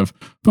 24, we have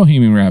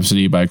Bohemian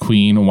Rhapsody by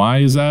Queen. Why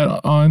is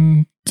that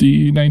on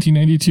the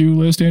 1992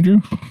 list,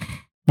 Andrew?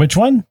 Which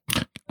one?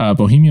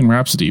 Bohemian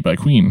Rhapsody by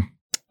Queen.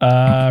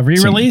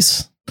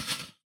 Re-release?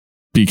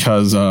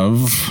 Because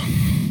of...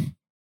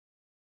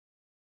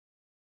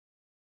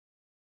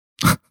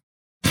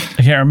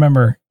 I can't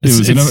remember. It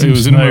was in a movie.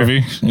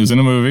 It was in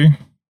a movie.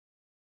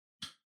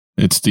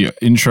 It's the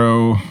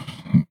intro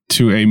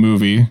to a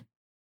movie.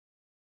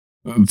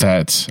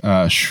 that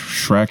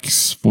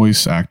Shrek's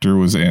voice actor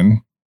was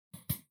in.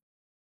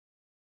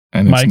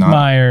 And Mike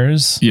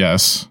Myers.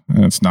 Yes.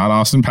 And it's not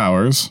Austin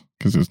Powers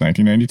because it was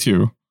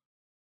 1992.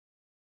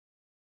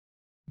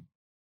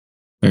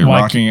 They're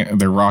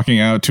rocking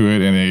out to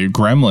it in a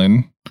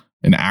gremlin,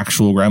 an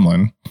actual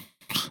gremlin.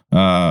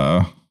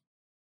 A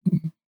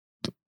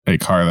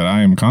car that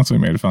I am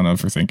constantly made fun of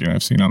for thinking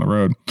I've seen on the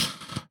road.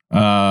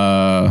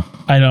 I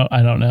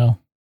don't know.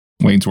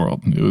 Wayne's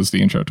World. It was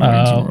the intro to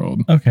Wayne's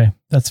World. Okay,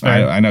 that's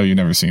fine. I know you've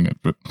never seen it,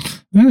 but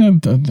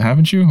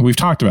haven't you? We've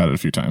talked about it a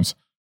few times.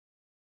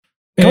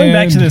 Going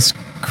back to this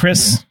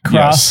Chris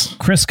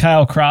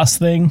Kyle Cross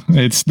thing.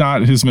 It's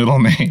not his middle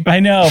name. I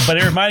know, but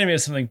it reminded me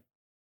of something.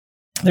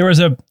 There was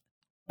a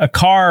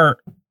car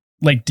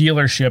like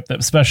dealership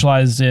that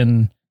specialized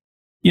in,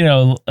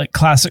 like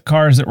classic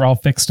cars that were all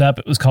fixed up.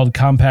 It was called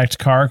Compact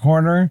Car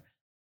Corner.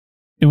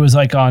 It was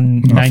like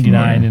on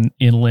 99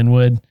 in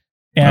Linwood.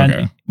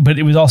 But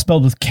it was all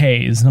spelled with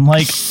K's. And I'm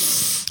like,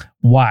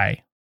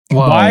 why?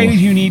 Whoa. Why do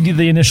you need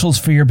the initials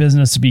for your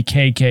business to be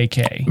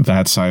KKK?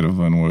 That side of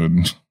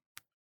Linwood.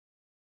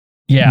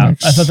 Yeah. I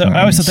always thought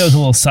that was a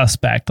little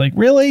suspect. Like,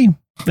 really?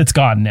 It's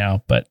gone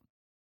now, but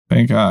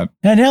thank God.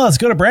 And now let's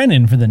go to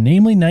Brandon for the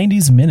Namely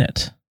 90s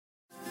Minute.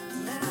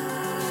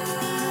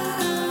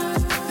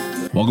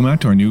 Welcome back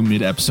to our new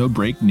mid-episode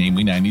break,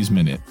 Namely 90s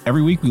Minute.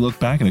 Every week we look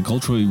back at a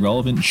culturally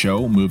relevant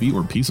show, movie,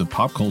 or piece of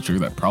pop culture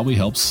that probably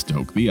helps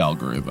stoke the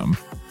algorithm.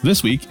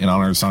 This week, in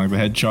honor of Sonic the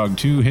Hedgehog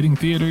 2 hitting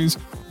theaters,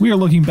 we are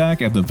looking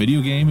back at the video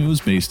game it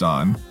was based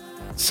on,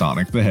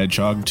 Sonic the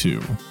Hedgehog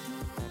 2.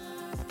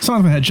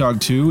 Sonic the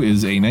Hedgehog 2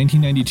 is a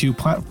 1992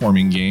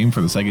 platforming game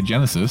for the Sega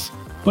Genesis,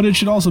 but it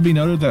should also be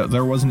noted that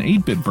there was an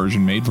 8-bit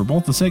version made for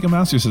both the Sega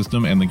Master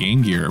System and the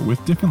Game Gear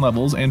with different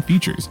levels and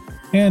features,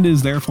 and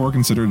is therefore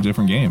considered a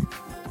different game.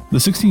 The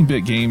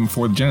 16-bit game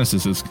for the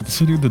Genesis is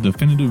considered the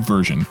definitive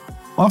version.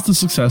 Off the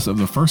success of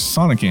the first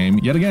Sonic game,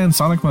 yet again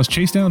Sonic must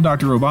chase down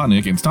Dr.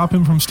 Robotnik and stop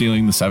him from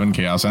stealing the 7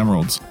 Chaos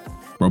Emeralds.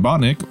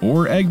 Robotnik,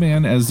 or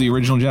Eggman as the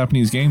original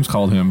Japanese games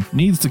called him,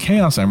 needs the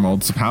Chaos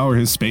Emeralds to power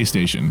his space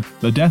station,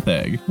 the Death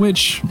Egg,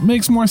 which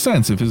makes more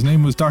sense if his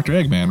name was Dr.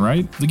 Eggman,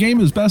 right? The game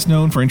is best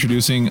known for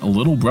introducing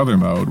Little Brother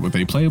mode with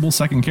a playable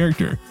second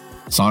character,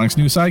 Sonic's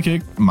new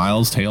sidekick,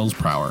 Miles Tails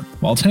Prower.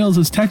 While Tails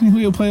is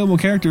technically a playable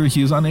character,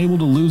 he is unable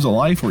to lose a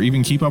life or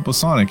even keep up with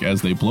Sonic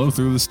as they blow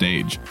through the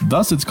stage.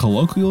 Thus it's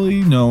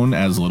colloquially known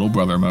as Little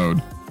Brother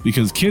mode,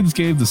 because kids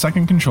gave the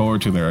second controller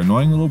to their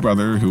annoying little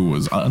brother who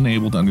was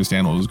unable to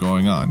understand what was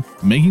going on,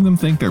 making them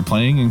think they're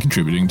playing and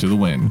contributing to the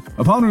win.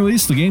 Upon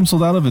release, the game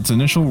sold out of its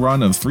initial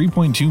run of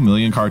 3.2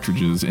 million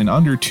cartridges in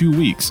under 2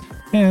 weeks,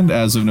 and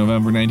as of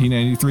November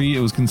 1993,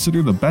 it was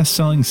considered the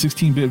best-selling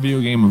 16-bit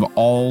video game of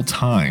all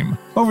time.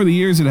 Over the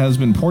years, it has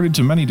been ported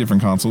to many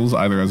different consoles,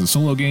 either as a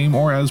solo game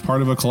or as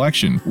part of a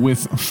collection,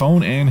 with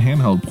phone and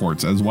handheld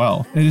ports as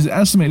well. It is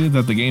estimated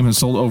that the game has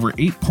sold over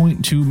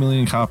 8.2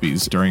 million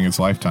copies during its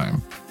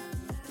lifetime.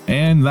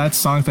 And that's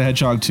Sonic the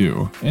Hedgehog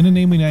 2, in a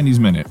Namely 90s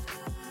Minute.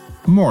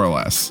 More or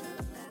less.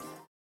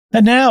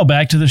 And now,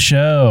 back to the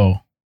show.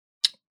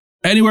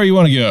 Anywhere you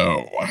want to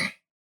go.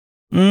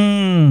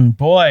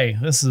 Boy,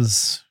 this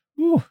is...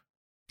 Whew.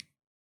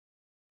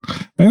 I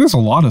think there's a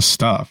lot of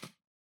stuff.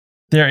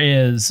 There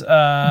is.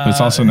 But it's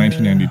also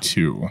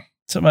 1992.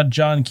 Something about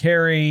John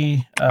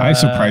Kerry. I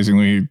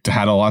surprisingly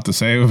had a lot to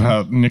say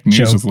about Nick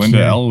News with Linda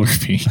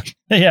Ellerby.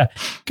 Yeah,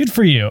 good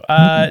for you.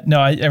 No,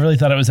 I really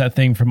thought it was that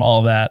thing from all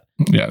of that.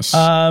 Yes.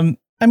 I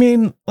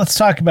mean, let's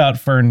talk about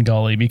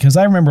FernGully, because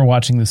I remember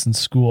watching this in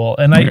school,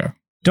 and I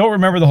don't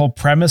remember the whole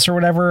premise or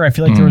whatever. I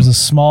feel like there was a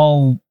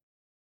small...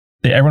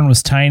 Everyone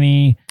was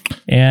tiny,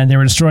 and they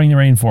were destroying the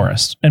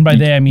rainforest. And by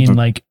they, I mean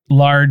like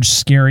large,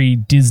 scary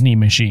Disney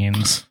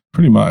machines.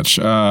 Pretty much.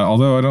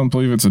 Although I don't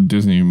believe it's a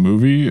Disney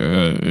movie.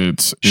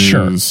 It's a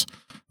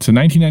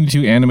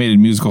 1992 animated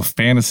musical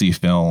fantasy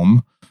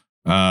film,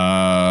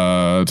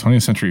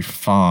 20th Century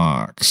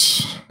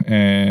Fox,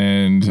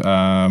 and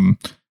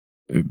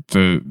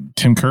the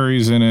Tim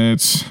Curry's in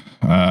it,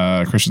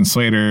 Christian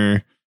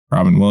Slater,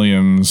 Robin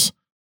Williams.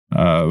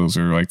 Those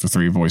are like the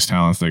 3 voice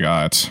talents they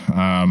got.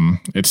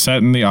 It's set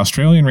in the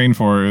Australian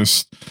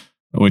rainforest,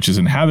 which is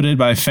inhabited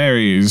by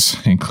fairies,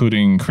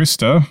 including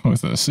Krista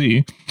with a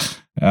C,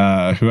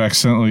 who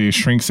accidentally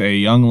shrinks a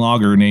young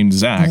logger named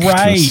Zach to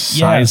the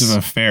size of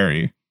a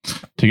fairy.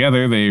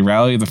 Together, they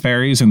rally the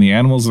fairies and the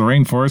animals of the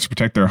rainforest to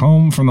protect their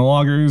home from the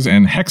loggers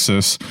and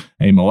Hexus,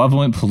 a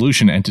malevolent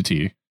pollution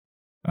entity.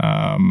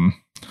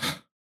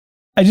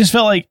 I just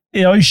felt like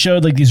it always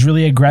showed like these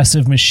really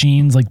aggressive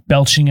machines, like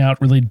belching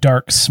out really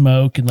dark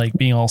smoke and like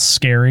being all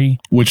scary,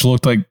 which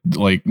looked like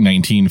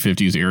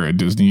 1950s era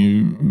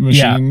Disney machines.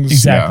 Yeah,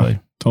 exactly. Yeah,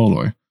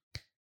 totally.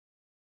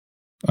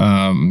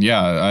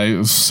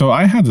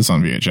 I had this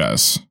on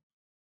VHS,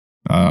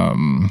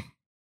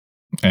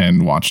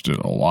 and watched it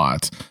a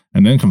lot,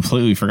 and then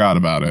completely forgot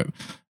about it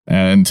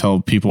until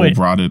people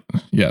brought it.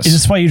 Yes. Is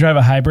this why you drive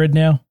a hybrid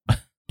now?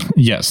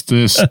 Yes,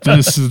 this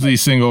is the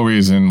single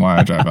reason why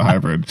I drive a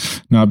hybrid,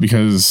 not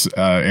because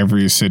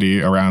every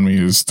city around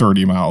me is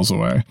 30 miles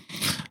away.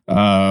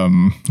 I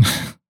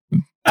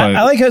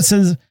like how it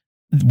says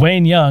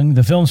Wayne Young,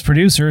 the film's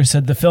producer,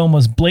 said the film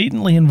was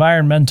blatantly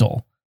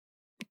environmental.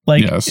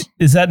 Like, yes.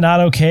 Is that not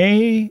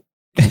okay?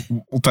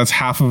 That's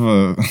half of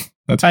a.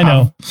 That's I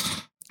know,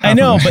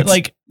 but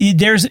like,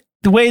 there's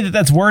the way that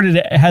that's worded.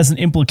 It has an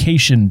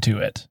implication to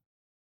it.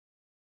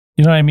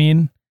 You know what I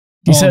mean?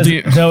 He says,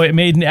 though it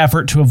made an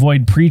effort to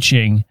avoid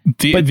preaching,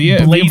 but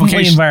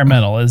blatantly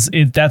environmental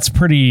that's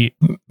pretty.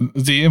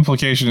 The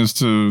implication is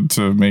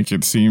to make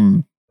it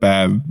seem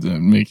bad,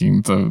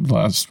 making the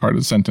last part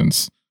of the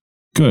sentence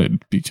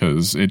good,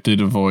 because it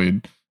did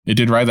ride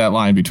that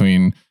line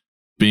between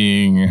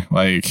being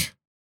like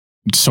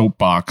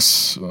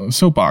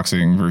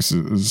soapboxing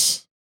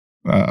versus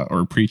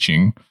or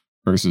preaching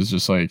versus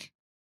just like,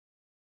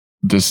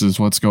 this is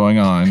what's going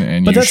on,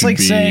 and but you should be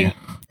concerned.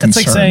 That's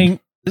like saying,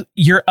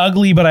 you're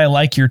ugly, but I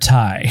like your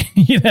tie.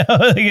 You know,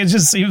 like it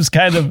just seems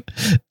kind of,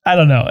 I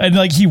don't know. And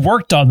like he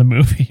worked on the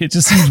movie. It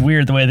just seems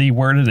weird the way that he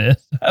worded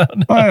it. I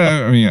don't know.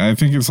 I mean, I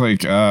think it's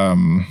like,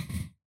 I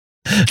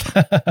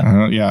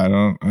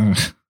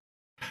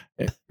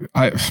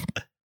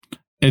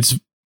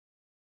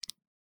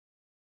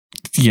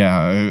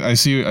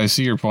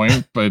see your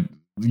point, but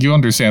you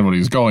understand what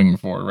he's going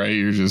for, right?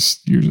 You're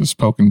just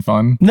poking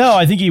fun. No,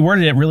 I think he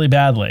worded it really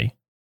badly.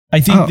 I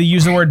think the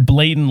use of the word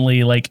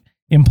blatantly, like,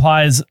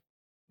 implies,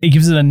 it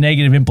gives it a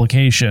negative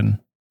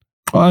implication.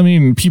 Well, I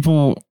mean,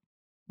 people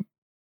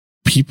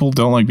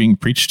don't like being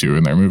preached to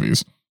in their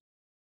movies,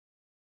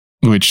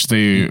 which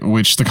the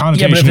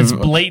connotation. Yeah, but if it's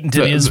blatant,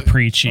 it is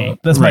preachy.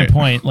 That's right. My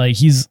point. Like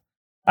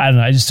I don't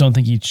know. I just don't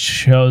think he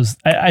chose.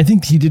 I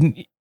think he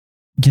didn't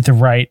get the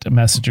right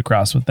message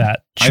across with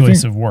that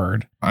choice of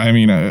word. I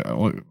mean,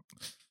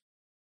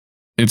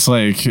 it's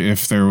like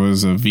if there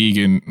was a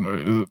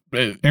vegan,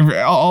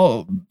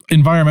 all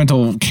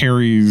environmental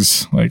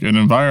carries, like an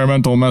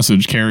environmental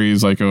message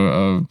carries like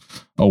a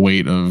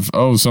weight of,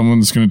 oh,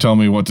 someone's going to tell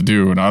me what to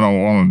do and I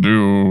don't want to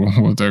do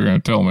what they're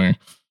going to tell me.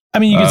 I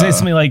mean, you could say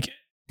something like,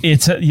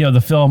 it's,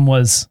 the film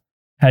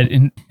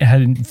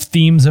had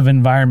themes of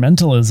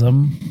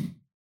environmentalism.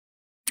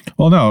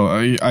 Well,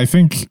 no, I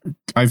think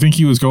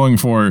he was going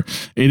for,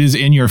 it is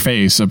in your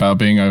face about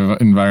being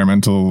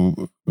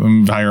environmental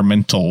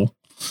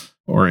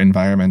or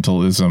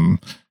environmentalism,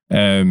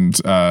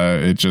 and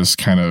it just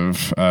kind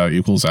of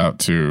equals out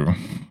to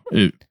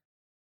it.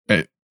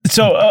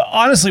 So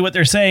honestly, what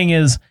they're saying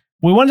is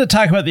we wanted to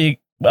talk about the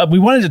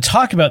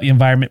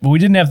environment, but we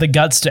didn't have the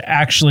guts to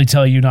actually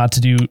tell you not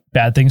to do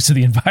bad things to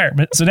the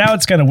environment. So now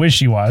it's kind of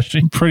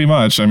wishy-washy. Pretty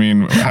much. I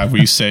mean, have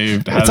we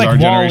saved? Has like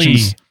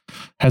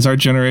our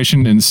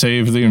generation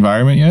saved the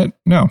environment yet?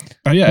 No.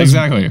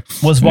 Exactly.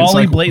 Was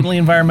WALL-E blatantly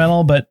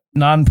environmental but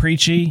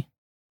non-preachy,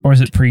 or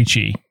is it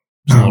preachy?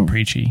 It's a little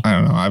preachy. I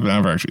don't know. I've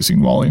never actually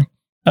seen WALL-E.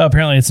 Oh,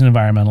 apparently it's an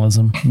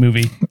environmentalism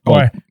movie.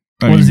 Or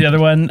what was the other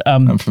one?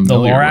 I'm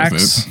familiar the Lorax.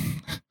 With it.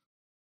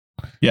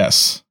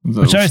 Yes.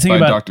 Which I was thinking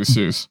about Dr.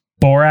 Seuss.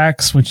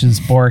 Borax, which is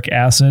boric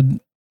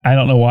acid. I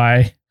don't know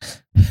why.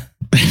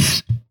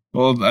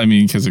 Well, I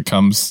mean, because it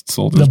comes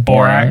sold as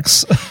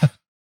borax.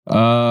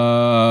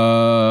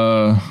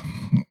 I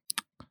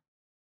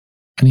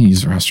need to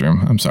use the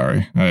restroom. I'm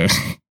sorry.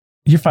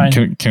 You're fine.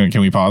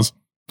 Can we pause?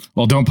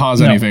 Well, don't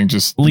pause anything.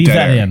 Just leave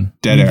that air. in.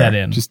 Dead leave air. That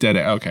in. Just dead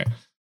air. Okay.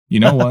 You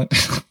know what?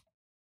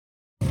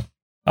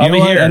 I'll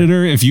be here,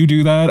 editor. If you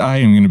do that, I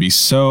am going to be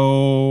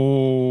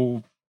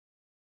so.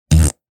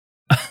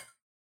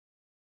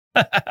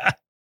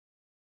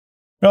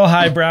 Real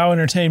highbrow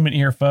entertainment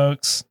here,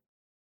 folks.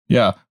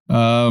 Yeah.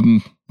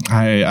 I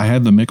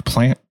had the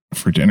McPlant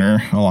for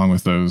dinner along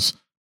with those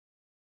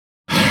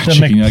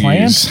chicken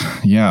nuggets.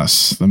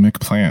 Yes, the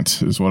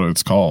McPlant is what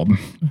it's called.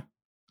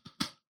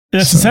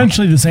 It's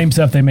essentially the same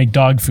stuff they make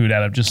dog food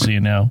out of, just so you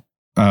know.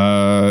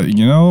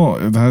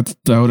 That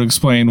would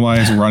explain why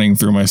it's running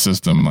through my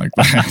system like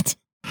that.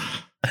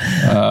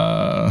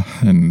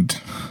 And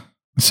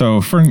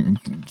so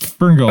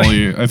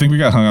FernGully, I think we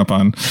got hung up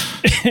on.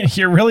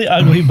 You're really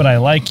ugly, but I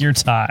like your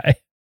tie.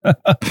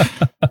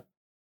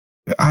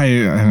 I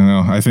don't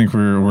know. I think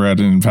we're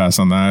at an impasse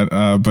on that.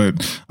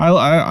 But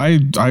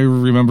I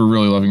remember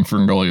really loving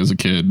FernGully as a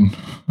kid.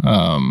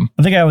 I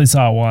think I only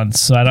saw it once,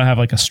 so I don't have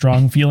like a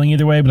strong feeling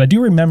either way, but I do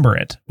remember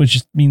it,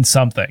 which means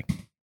something.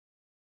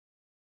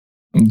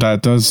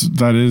 That's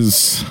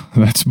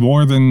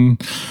more than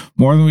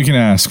we can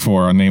ask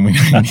for on Namely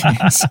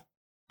 90s.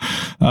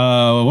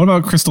 What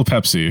about Crystal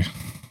Pepsi?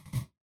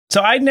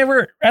 So I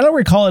don't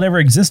recall it ever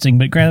existing,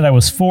 but granted I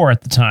was 4 at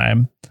the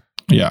time.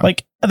 Yeah.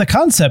 Like the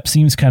concept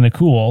seems kind of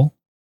cool,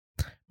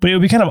 but it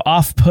would be kind of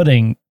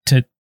off-putting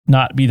to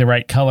not be the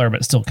right color,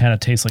 but still kind of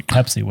taste like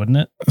Pepsi, wouldn't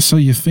it? So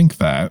you think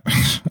that,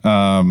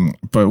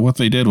 but what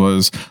they did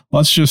was,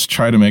 let's just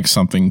try to make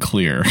something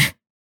clear.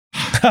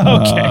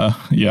 Okay.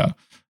 Yeah.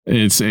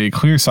 It's a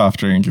clear soft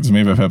drink. It's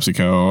made by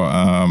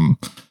PepsiCo.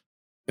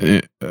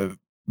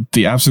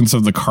 The absence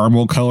of the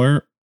caramel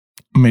color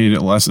made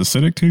it less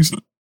acidic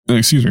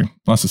Excuse me,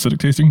 less acidic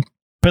tasting.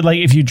 But like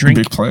if you drink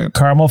Big plant.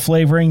 caramel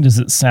flavoring, does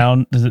it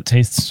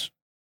taste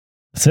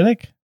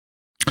acidic?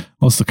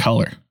 Well, it's the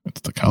color.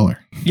 It's the color.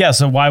 Yeah,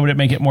 so why would it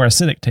make it more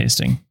acidic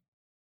tasting?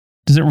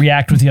 Does it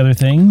react with the other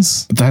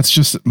things? That's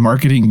just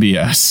marketing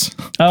BS.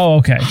 Oh,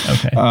 okay.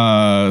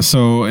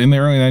 So in the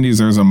early 90s,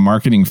 there was a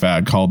marketing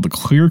fad called the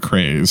clear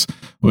craze,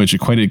 which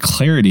equated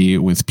clarity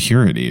with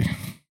purity.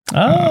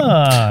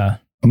 No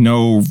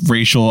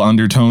racial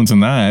undertones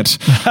in that.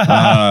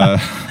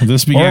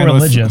 This began or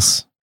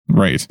religious.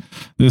 Right.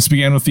 This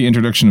began with the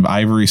introduction of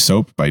Ivory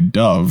Soap by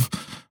Dove,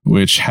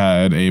 which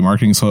had a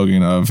marketing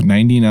slogan of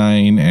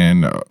 99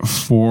 and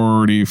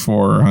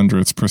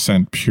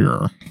 4400%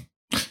 pure,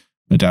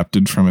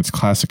 adapted from its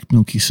classic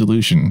milky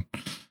solution.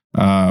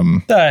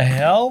 The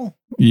hell?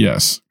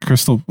 Yes.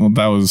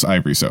 That was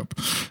Ivory Soap.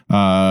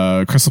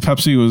 Crystal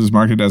Pepsi was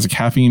marketed as a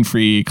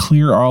caffeine-free,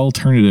 clear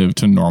alternative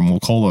to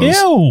normal colas.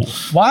 Ew.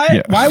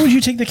 Why would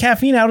you take the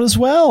caffeine out as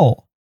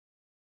well?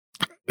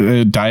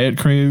 Diet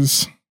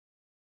craze.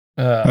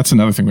 That's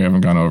another thing we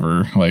haven't gone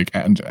over, like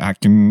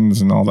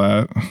Atkins and all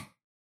that.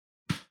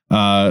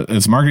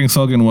 Its marketing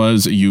slogan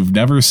was, "You've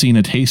never seen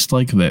a taste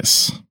like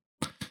this."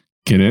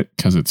 Get it?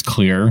 Because it's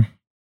clear.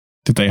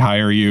 Did they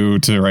hire you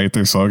to write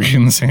their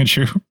slogans,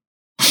 Andrew?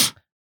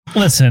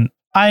 Listen,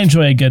 I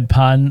enjoy a good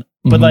pun,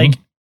 but like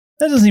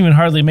that doesn't even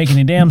hardly make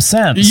any damn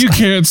sense. You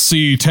can't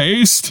see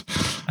taste.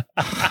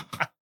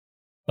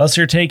 Unless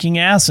you're taking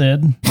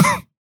acid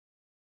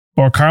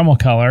or caramel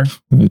color.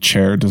 The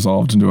chair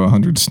dissolved into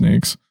 100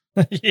 snakes.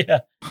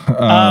 Yeah.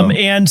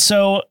 And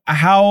so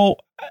how?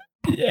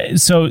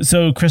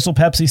 So Crystal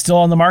Pepsi still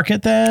on the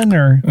market then,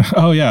 or?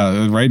 Oh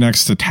yeah, right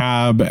next to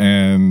Tab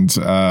and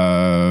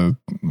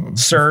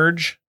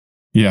Surge.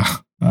 Yeah,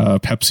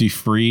 Pepsi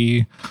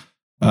Free.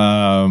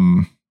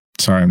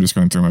 Sorry, I'm just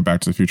going through my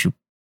Back to the Future.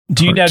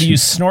 Do you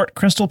snort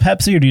Crystal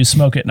Pepsi or do you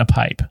smoke it in a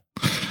pipe?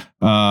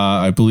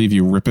 I believe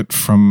you rip it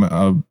from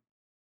a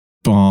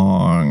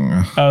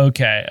bong.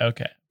 Okay.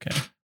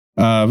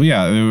 But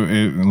yeah,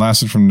 it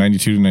lasted from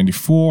 92 to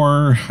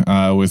 94,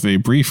 with a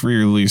brief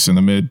re-release in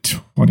the mid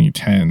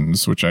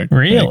 2010s, which I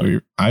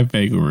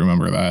vaguely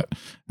remember that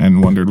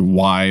and wondered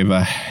why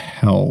the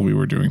hell we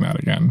were doing that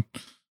again.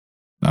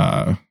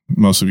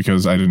 Mostly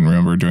because I didn't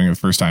remember doing it the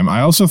first time.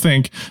 I also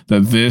think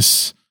that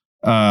this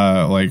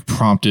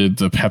prompted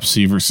the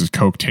Pepsi versus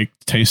Coke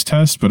taste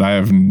test, but I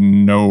have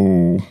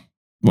no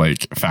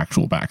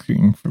factual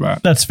backing for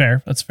that. That's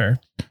fair.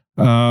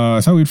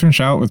 I thought we'd finish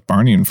out with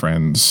Barney and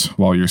Friends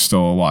while you're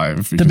still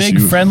alive. The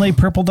big friendly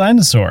purple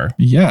dinosaur.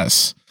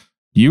 Yes.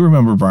 You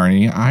remember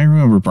Barney. I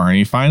remember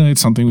Barney. Finally,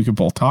 it's something we could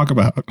both talk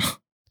about.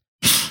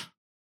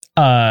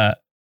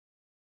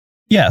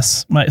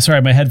 Yes. My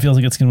head feels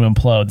like it's going to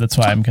implode. That's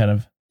why I'm kind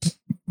of...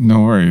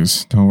 No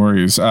worries.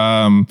 Barney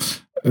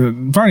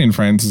and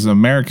Friends is an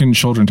American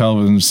children's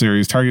television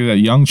series targeted at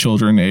young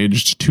children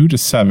aged 2 to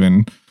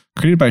 7,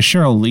 created by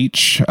Cheryl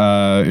Leach. It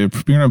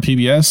premiered on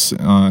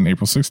PBS on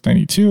April 6th,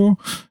 92.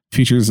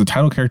 Features the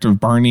title character of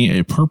Barney,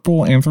 a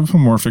purple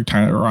anthropomorphic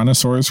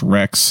Tyrannosaurus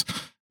Rex.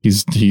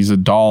 He's a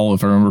doll,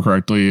 if I remember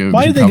correctly.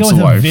 Why did they go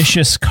with a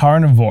vicious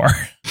carnivore?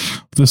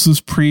 This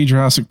was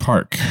pre-Jurassic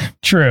Park.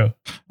 True.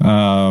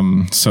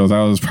 So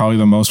that was probably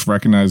the most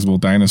recognizable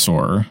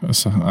dinosaur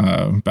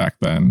back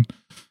then.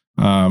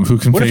 Who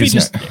can what if he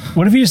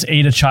just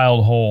ate a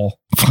child whole?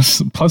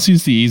 Plus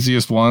he's the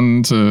easiest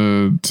one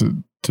to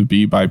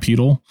be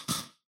bipedal.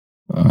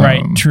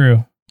 Right,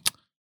 true.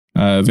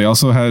 They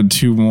also had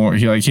two more.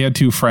 He had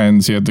two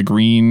friends. He had the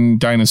green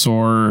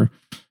dinosaur,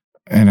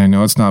 and I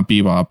know it's not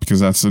Bebop because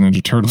that's the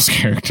Ninja Turtles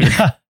character.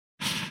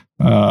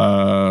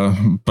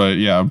 But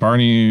yeah,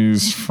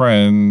 Barney's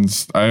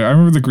friends. I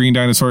remember the green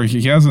dinosaur.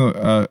 He has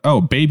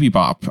Baby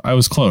Bop. I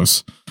was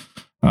close.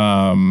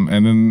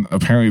 And then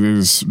apparently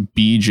there's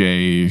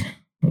BJ,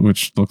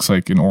 which looks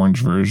like an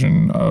orange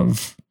version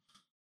of.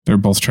 They're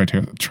both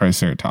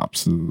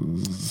Triceratops.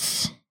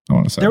 I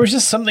want to say there was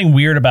just something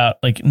weird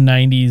about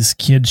 90s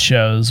kids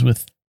shows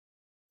with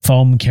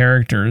foam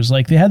characters.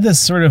 Like they had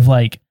this sort of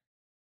I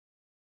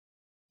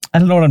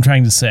don't know what I'm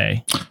trying to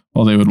say.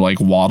 Well, they would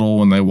waddle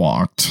when they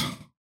walked.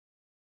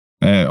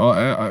 It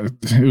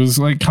was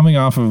coming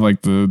off of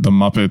the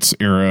Muppets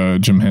era,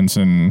 Jim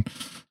Henson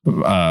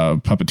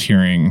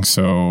puppeteering.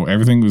 So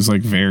everything was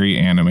very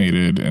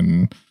animated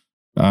and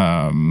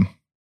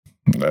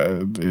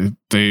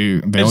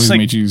they always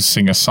made you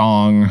sing a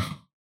song.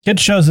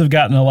 Kids shows have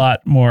gotten a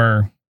lot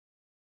more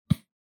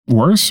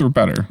worse or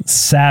better.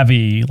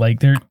 Savvy.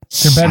 They're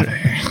better.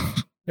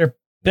 They're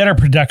better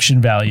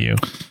production value.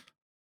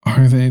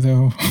 Are they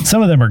though?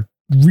 Some of them are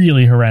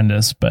really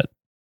horrendous, but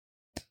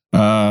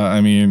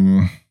I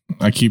mean,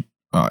 I keep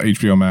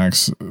HBO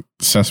Max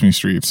Sesame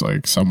Street's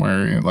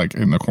somewhere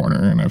in the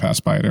corner, and I pass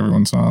by it every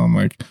once in a while. I'm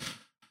like,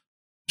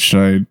 should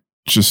I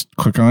just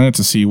click on it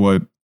to see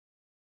what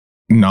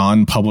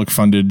non-public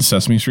funded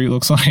Sesame Street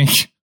looks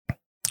like?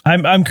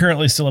 I'm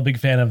currently still a big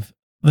fan of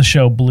the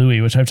show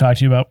Bluey, which I've talked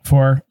to you about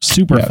before.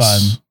 Super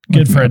fun,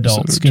 good for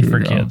adults, good for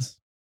kids.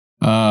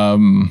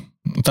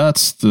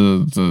 That's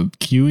the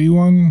Kiwi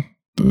one.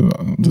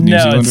 New No,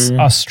 Zealander? it's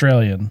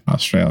Australian.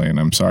 Australian.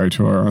 I'm sorry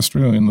to our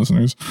Australian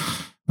listeners.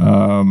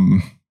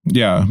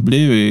 Yeah,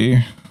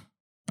 baby.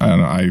 I don't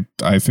know.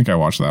 I think I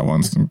watched that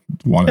once and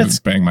wanted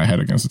to bang my head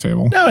against the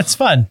table. No, it's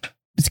fun.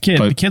 It's kid.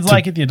 But the kids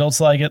like it. The adults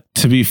like it.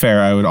 To be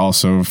fair, I would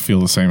also feel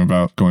the same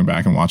about going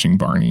back and watching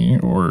Barney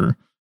or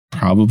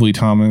probably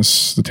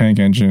Thomas the Tank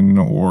Engine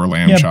or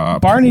Lamb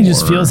Chop. Barney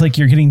just feels like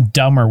you're getting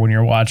dumber when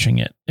you're watching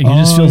it. Like, it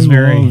just feels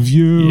very. Love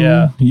you.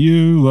 Yeah.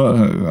 You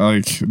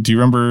like. Do you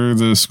remember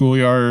the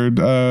schoolyard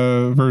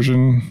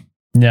version?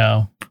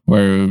 No.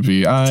 Where it would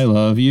be, I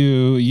love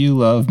you, you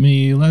love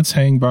me, let's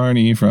hang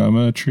Barney from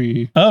a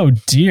tree. Oh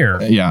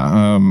dear. Yeah,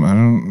 I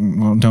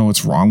don't know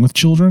what's wrong with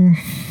children.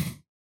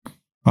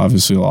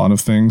 Obviously, a lot of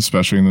things,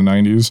 especially in the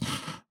 90s.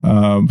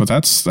 But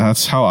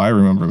that's how I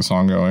remember the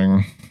song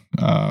going.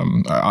 I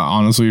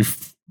honestly,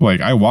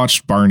 like, I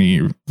watched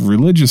Barney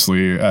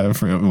religiously,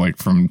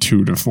 from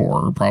 2 to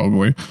 4,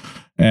 probably.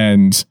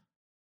 And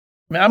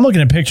Man, I'm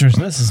looking at pictures.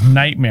 This is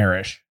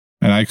nightmarish.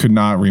 And I could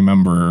not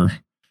remember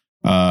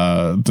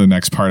the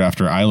next part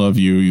after I love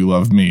you, you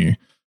love me.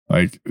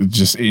 Like,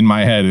 just in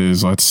my head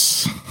is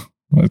let's.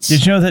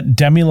 Did you know that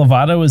Demi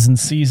Lovato was in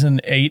season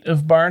 8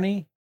 of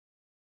Barney?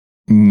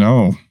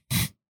 No.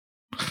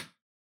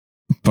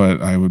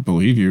 But I would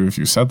believe you if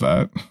you said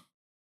that.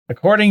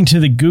 According to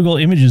the Google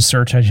Images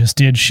search I just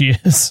did, she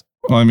is.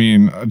 Well, I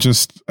mean,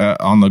 just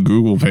on the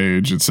Google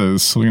page, it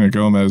says Selena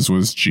Gomez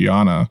was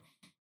Gianna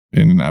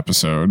in an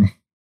episode.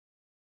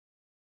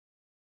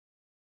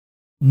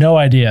 No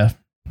idea.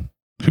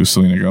 Who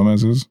Selena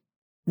Gomez is?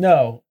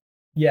 No.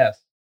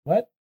 Yes.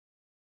 What?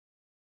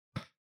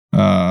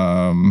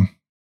 Yeah.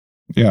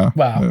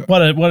 Wow.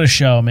 What a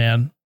show,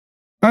 man.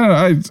 I don't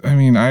know. I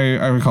mean,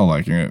 I recall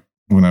liking it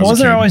when I was.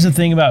 Wasn't there always a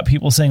thing about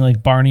people saying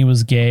like Barney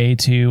was gay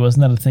too?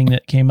 Wasn't that a thing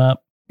that came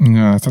up?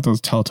 No, I thought that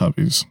was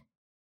Teletubbies.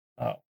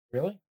 Oh,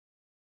 really?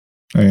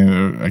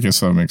 I guess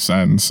that makes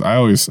sense.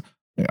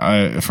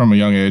 From a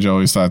young age, I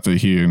always thought that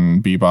he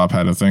and Bebop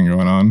had a thing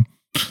going on.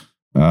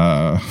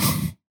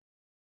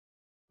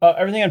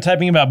 Everything I'm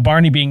typing about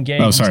Barney being gay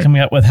is sorry. coming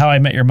up with How I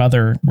Met Your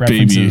Mother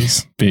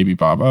references. Baby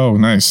Bob. Oh,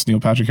 nice. Neil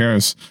Patrick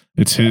Harris.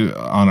 It's his,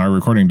 on our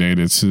recording date,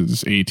 it's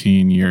his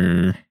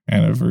 18-year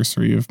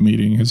anniversary of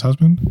meeting his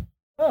husband.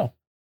 Oh.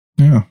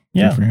 Yeah.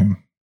 Yeah. Good for him.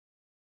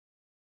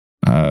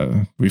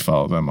 We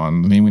follow them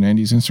on the Namely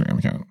 90s Instagram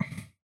account.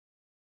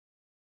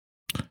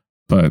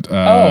 But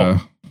I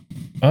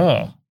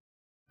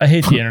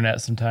hate the internet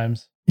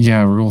sometimes.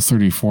 Yeah, Rule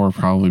 34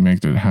 probably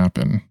made it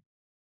happen.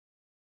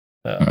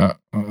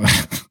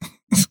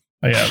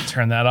 Yeah,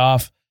 turn that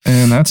off.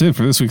 And that's it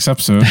for this week's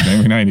episode of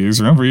Namely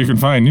 90s. Remember, you can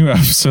find new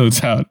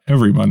episodes out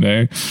every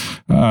Monday.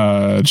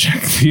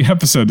 Check the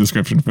episode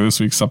description for this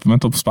week's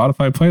supplemental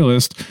Spotify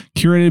playlist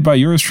curated by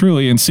yours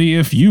truly and see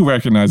if you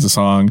recognize the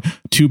song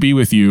To Be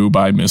With You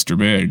by Mr.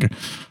 Big.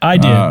 I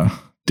did.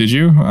 Did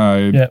you?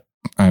 Yep.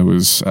 I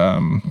was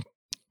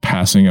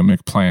passing a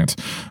McPlant.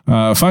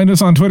 Find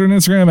us on Twitter and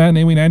Instagram at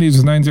Namely90s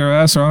with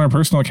 90s or on our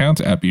personal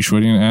accounts at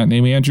Bshwitty and at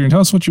NamelyAndrew, and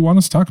tell us what you want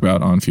us to talk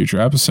about on future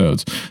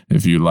episodes.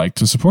 If you'd like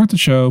to support the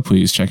show,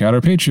 please check out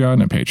our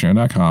Patreon at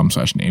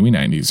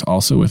patreon.com/Namely90s,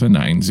 also with a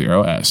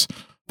 90s.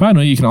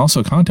 Finally, you can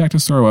also contact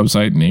us through our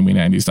website,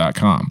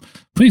 Namely90s.com.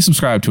 Please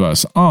subscribe to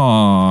us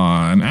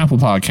on Apple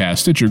Podcasts,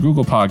 Stitcher,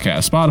 Google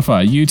Podcasts,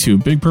 Spotify,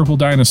 YouTube, Big Purple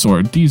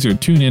Dinosaur, Deezer,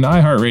 TuneIn,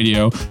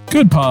 iHeartRadio,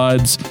 Good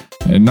Pods,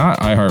 and not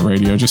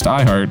iHeartRadio, just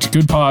iHeart,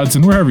 Good Pods,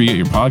 and wherever you get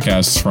your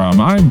podcasts from.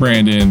 I'm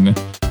Brandon.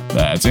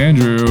 That's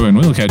Andrew, and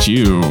we'll catch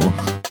you,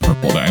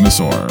 Purple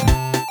Dinosaur.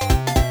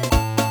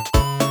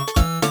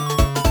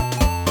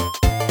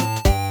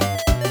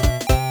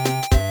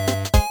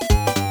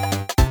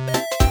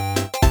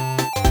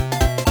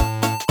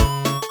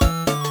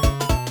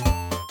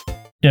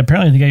 Yeah,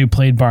 apparently the guy who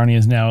played Barney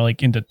is now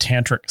like into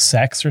tantric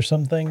sex or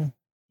something.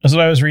 That's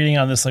what I was reading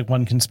on this like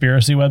one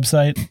conspiracy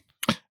website.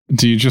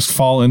 Do you just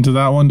fall into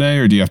that one day,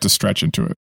 or do you have to stretch into it?